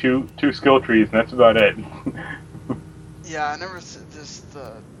two skill trees, and that's about it. Yeah, I never just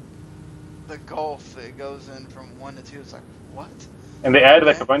the gulf that goes in from 1 to 2. It's like, what? And they added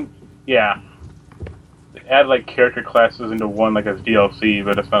a bunch. Yeah, they added character classes into one as DLC,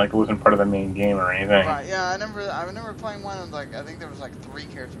 but it's not it wasn't part of the main game or anything. Right. Yeah, I remember playing one and I think there was 3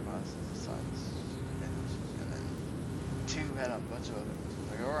 character classes besides, and then 2 had a bunch of other ones.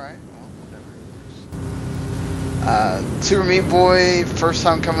 All right, well, whatever. Super Meat Boy, first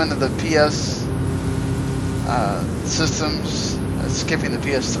time coming to the PS systems. Skipping the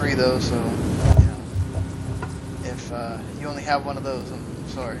PS3 though, so if you only have one of those, I'm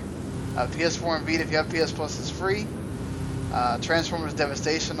sorry. PS4 and Vita, if you have PS Plus, it's free. Transformers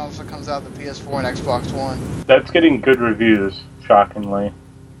Devastation also comes out the PS4 and Xbox One. That's getting good reviews, shockingly.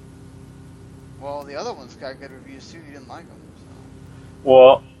 Well, the other ones got good reviews too. You didn't like them. So.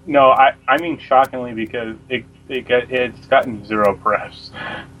 Well, no, I mean shockingly because it's gotten 0 press.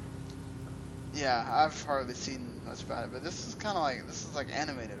 Yeah, I've hardly seen much about it, but this is kind of this is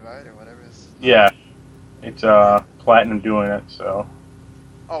animated, right, or whatever. Yeah, it's Platinum doing it, so.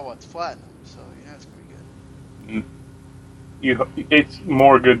 Oh, well, it's Platinum, so it's gonna be good. It's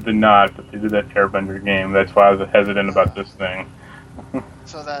more good than not that they did that Airbender game. That's why I was hesitant about this thing.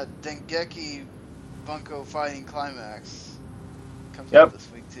 So that Dengeki Bunko Fighting Climax comes Yep. out this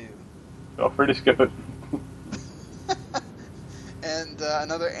week too. Feel free to skip it. And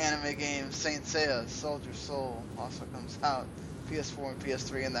another anime game, Saint Seiya Soldier Soul, also comes out PS4 and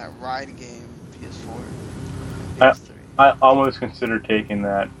PS3, and that Ride game, PS4 and PS3. I almost considered taking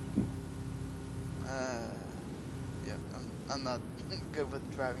that. Yeah, I'm not good with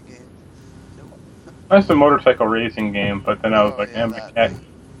driving games. Nope. That's a motorcycle racing game, but then I was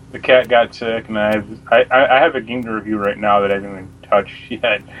the cat got sick, and I have a game to review right now that I haven't even touched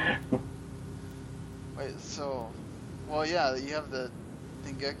yet. Wait, so... Well, yeah, you have the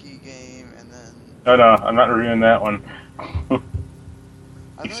Dengeki game, and then... No, I'm not reviewing that one.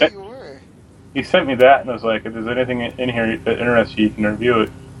 I thought you were. He sent me that, and I was like, if there's anything in here that interests you, you can review it.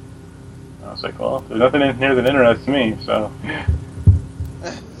 And I was like, well, there's nothing in here that interests me, so...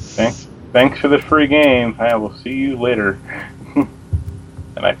 Thanks for the free game. I will see you later.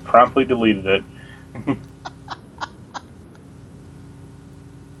 And I promptly deleted it.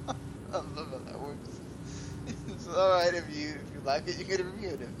 Alright, if you like it, you can review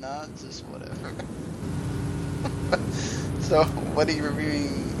it. If not, just whatever. So, what are you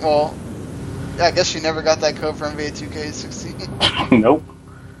reviewing? Well, yeah, I guess you never got that code for NBA 2K16. Nope.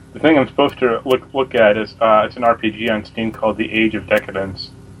 The thing I'm supposed to look at is it's an RPG on Steam called The Age of Decadence.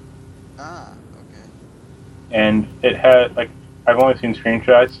 Ah, okay. And it had I've only seen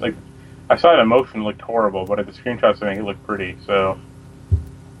screenshots. I saw it in motion, it looked horrible, but the screenshots make it look pretty. So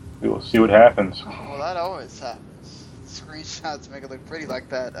we will see what happens. Well, that always happens. Screenshots make it look pretty, like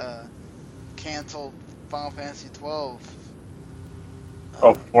that canceled Final Fantasy 12.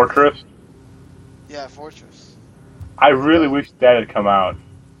 Oh, Fortress? Yeah, Fortress. I really wish that had come out.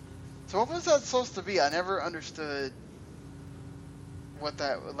 So what was that supposed to be? I never understood what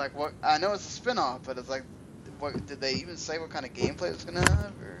that, what, I know it's a spin-off, but it's what, did they even say what kind of gameplay it was going to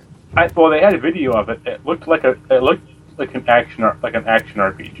have? Or? Well, they had a video of it. It looked like an action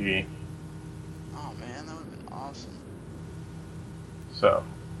RPG. Oh man, that would have been awesome. So.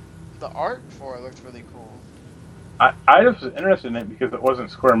 The art for it looked really cool. I just was interested in it because it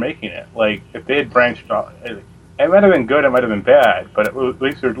wasn't Square making it. If they had branched off, it might have been good, it might have been bad, but at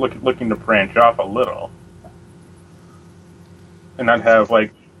least they're looking to branch off a little. And not have,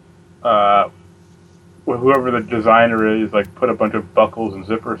 whoever the designer is, put a bunch of buckles and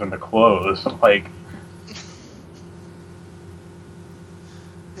zippers into clothes.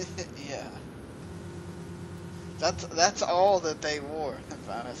 Yeah. That's all that they wore in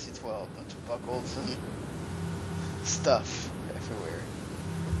Final Fantasy 12. A bunch of buckles and stuff everywhere.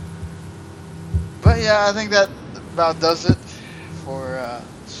 But yeah, I think that about does it for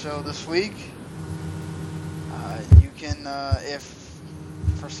the show this week. You can, if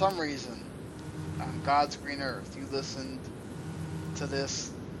for some reason on God's green earth you listened to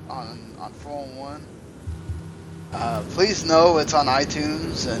this on 411, please know it's on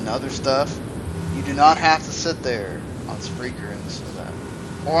iTunes and other stuff. You do not have to sit there on Spreaker and listen to that,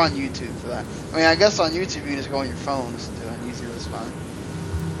 or on YouTube for that. I mean, I guess on YouTube you just go on your phone and listen to it on YouTube. It's fine.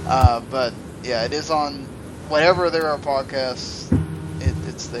 But yeah, it is on whatever there are podcasts.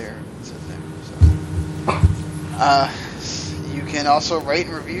 It's there. It's in there. So, you can also rate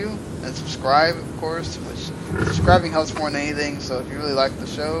and review and subscribe, of course. Which subscribing helps more than anything. So if you really like the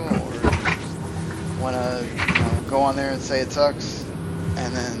show or want to go on there and say it sucks,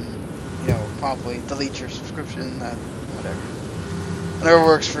 and then promptly delete your subscription, whatever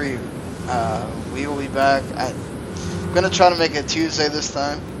works for you. We will be back. I'm gonna try to make it Tuesday this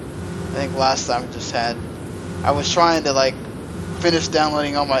time. I think last time I was trying to finish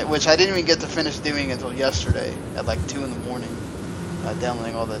downloading all my, which I didn't even get to finish doing until yesterday at 2 in the morning,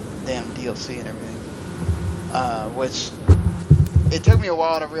 downloading all the damn DLC and everything. Which it took me a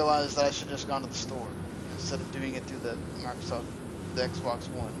while to realize that I should have just gone to the store instead of doing it through the Xbox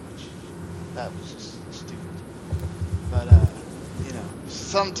One, which that was just stupid. But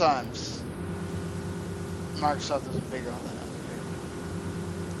sometimes Microsoft doesn't figure all that out.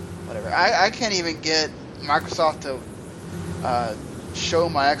 Whatever. I can't even get Microsoft to show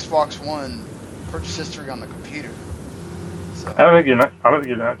my Xbox One purchase history on the computer. So, I don't think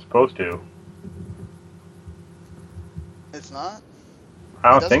you're not supposed to. It's not?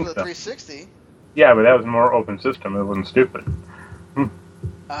 I don't think with so. the 360. Yeah, but that was a more open system. It wasn't stupid. Okay.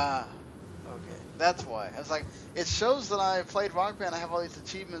 That's why. I was like, it shows that I played Rock Band. I have all these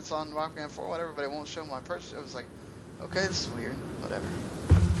achievements on Rock Band 4, whatever, but it won't show my purchase. It was like, okay, this is weird.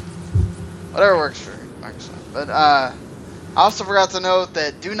 Whatever works for Microsoft. But I also forgot to note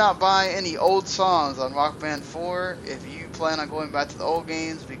that do not buy any old songs on Rock Band 4 if you plan on going back to the old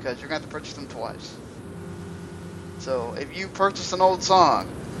games, because you're going to have to purchase them twice. So if you purchase an old song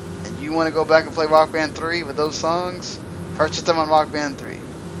and you want to go back and play Rock Band 3 with those songs, purchase them on Rock Band 3.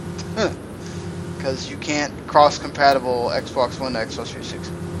 Because you can't cross-compatible Xbox One to Xbox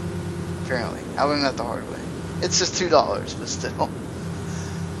 360. Apparently. I learned that the hard way. It's just $2, but still.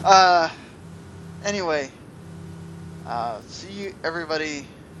 Anyway. See you everybody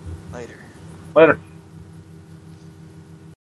later. Later.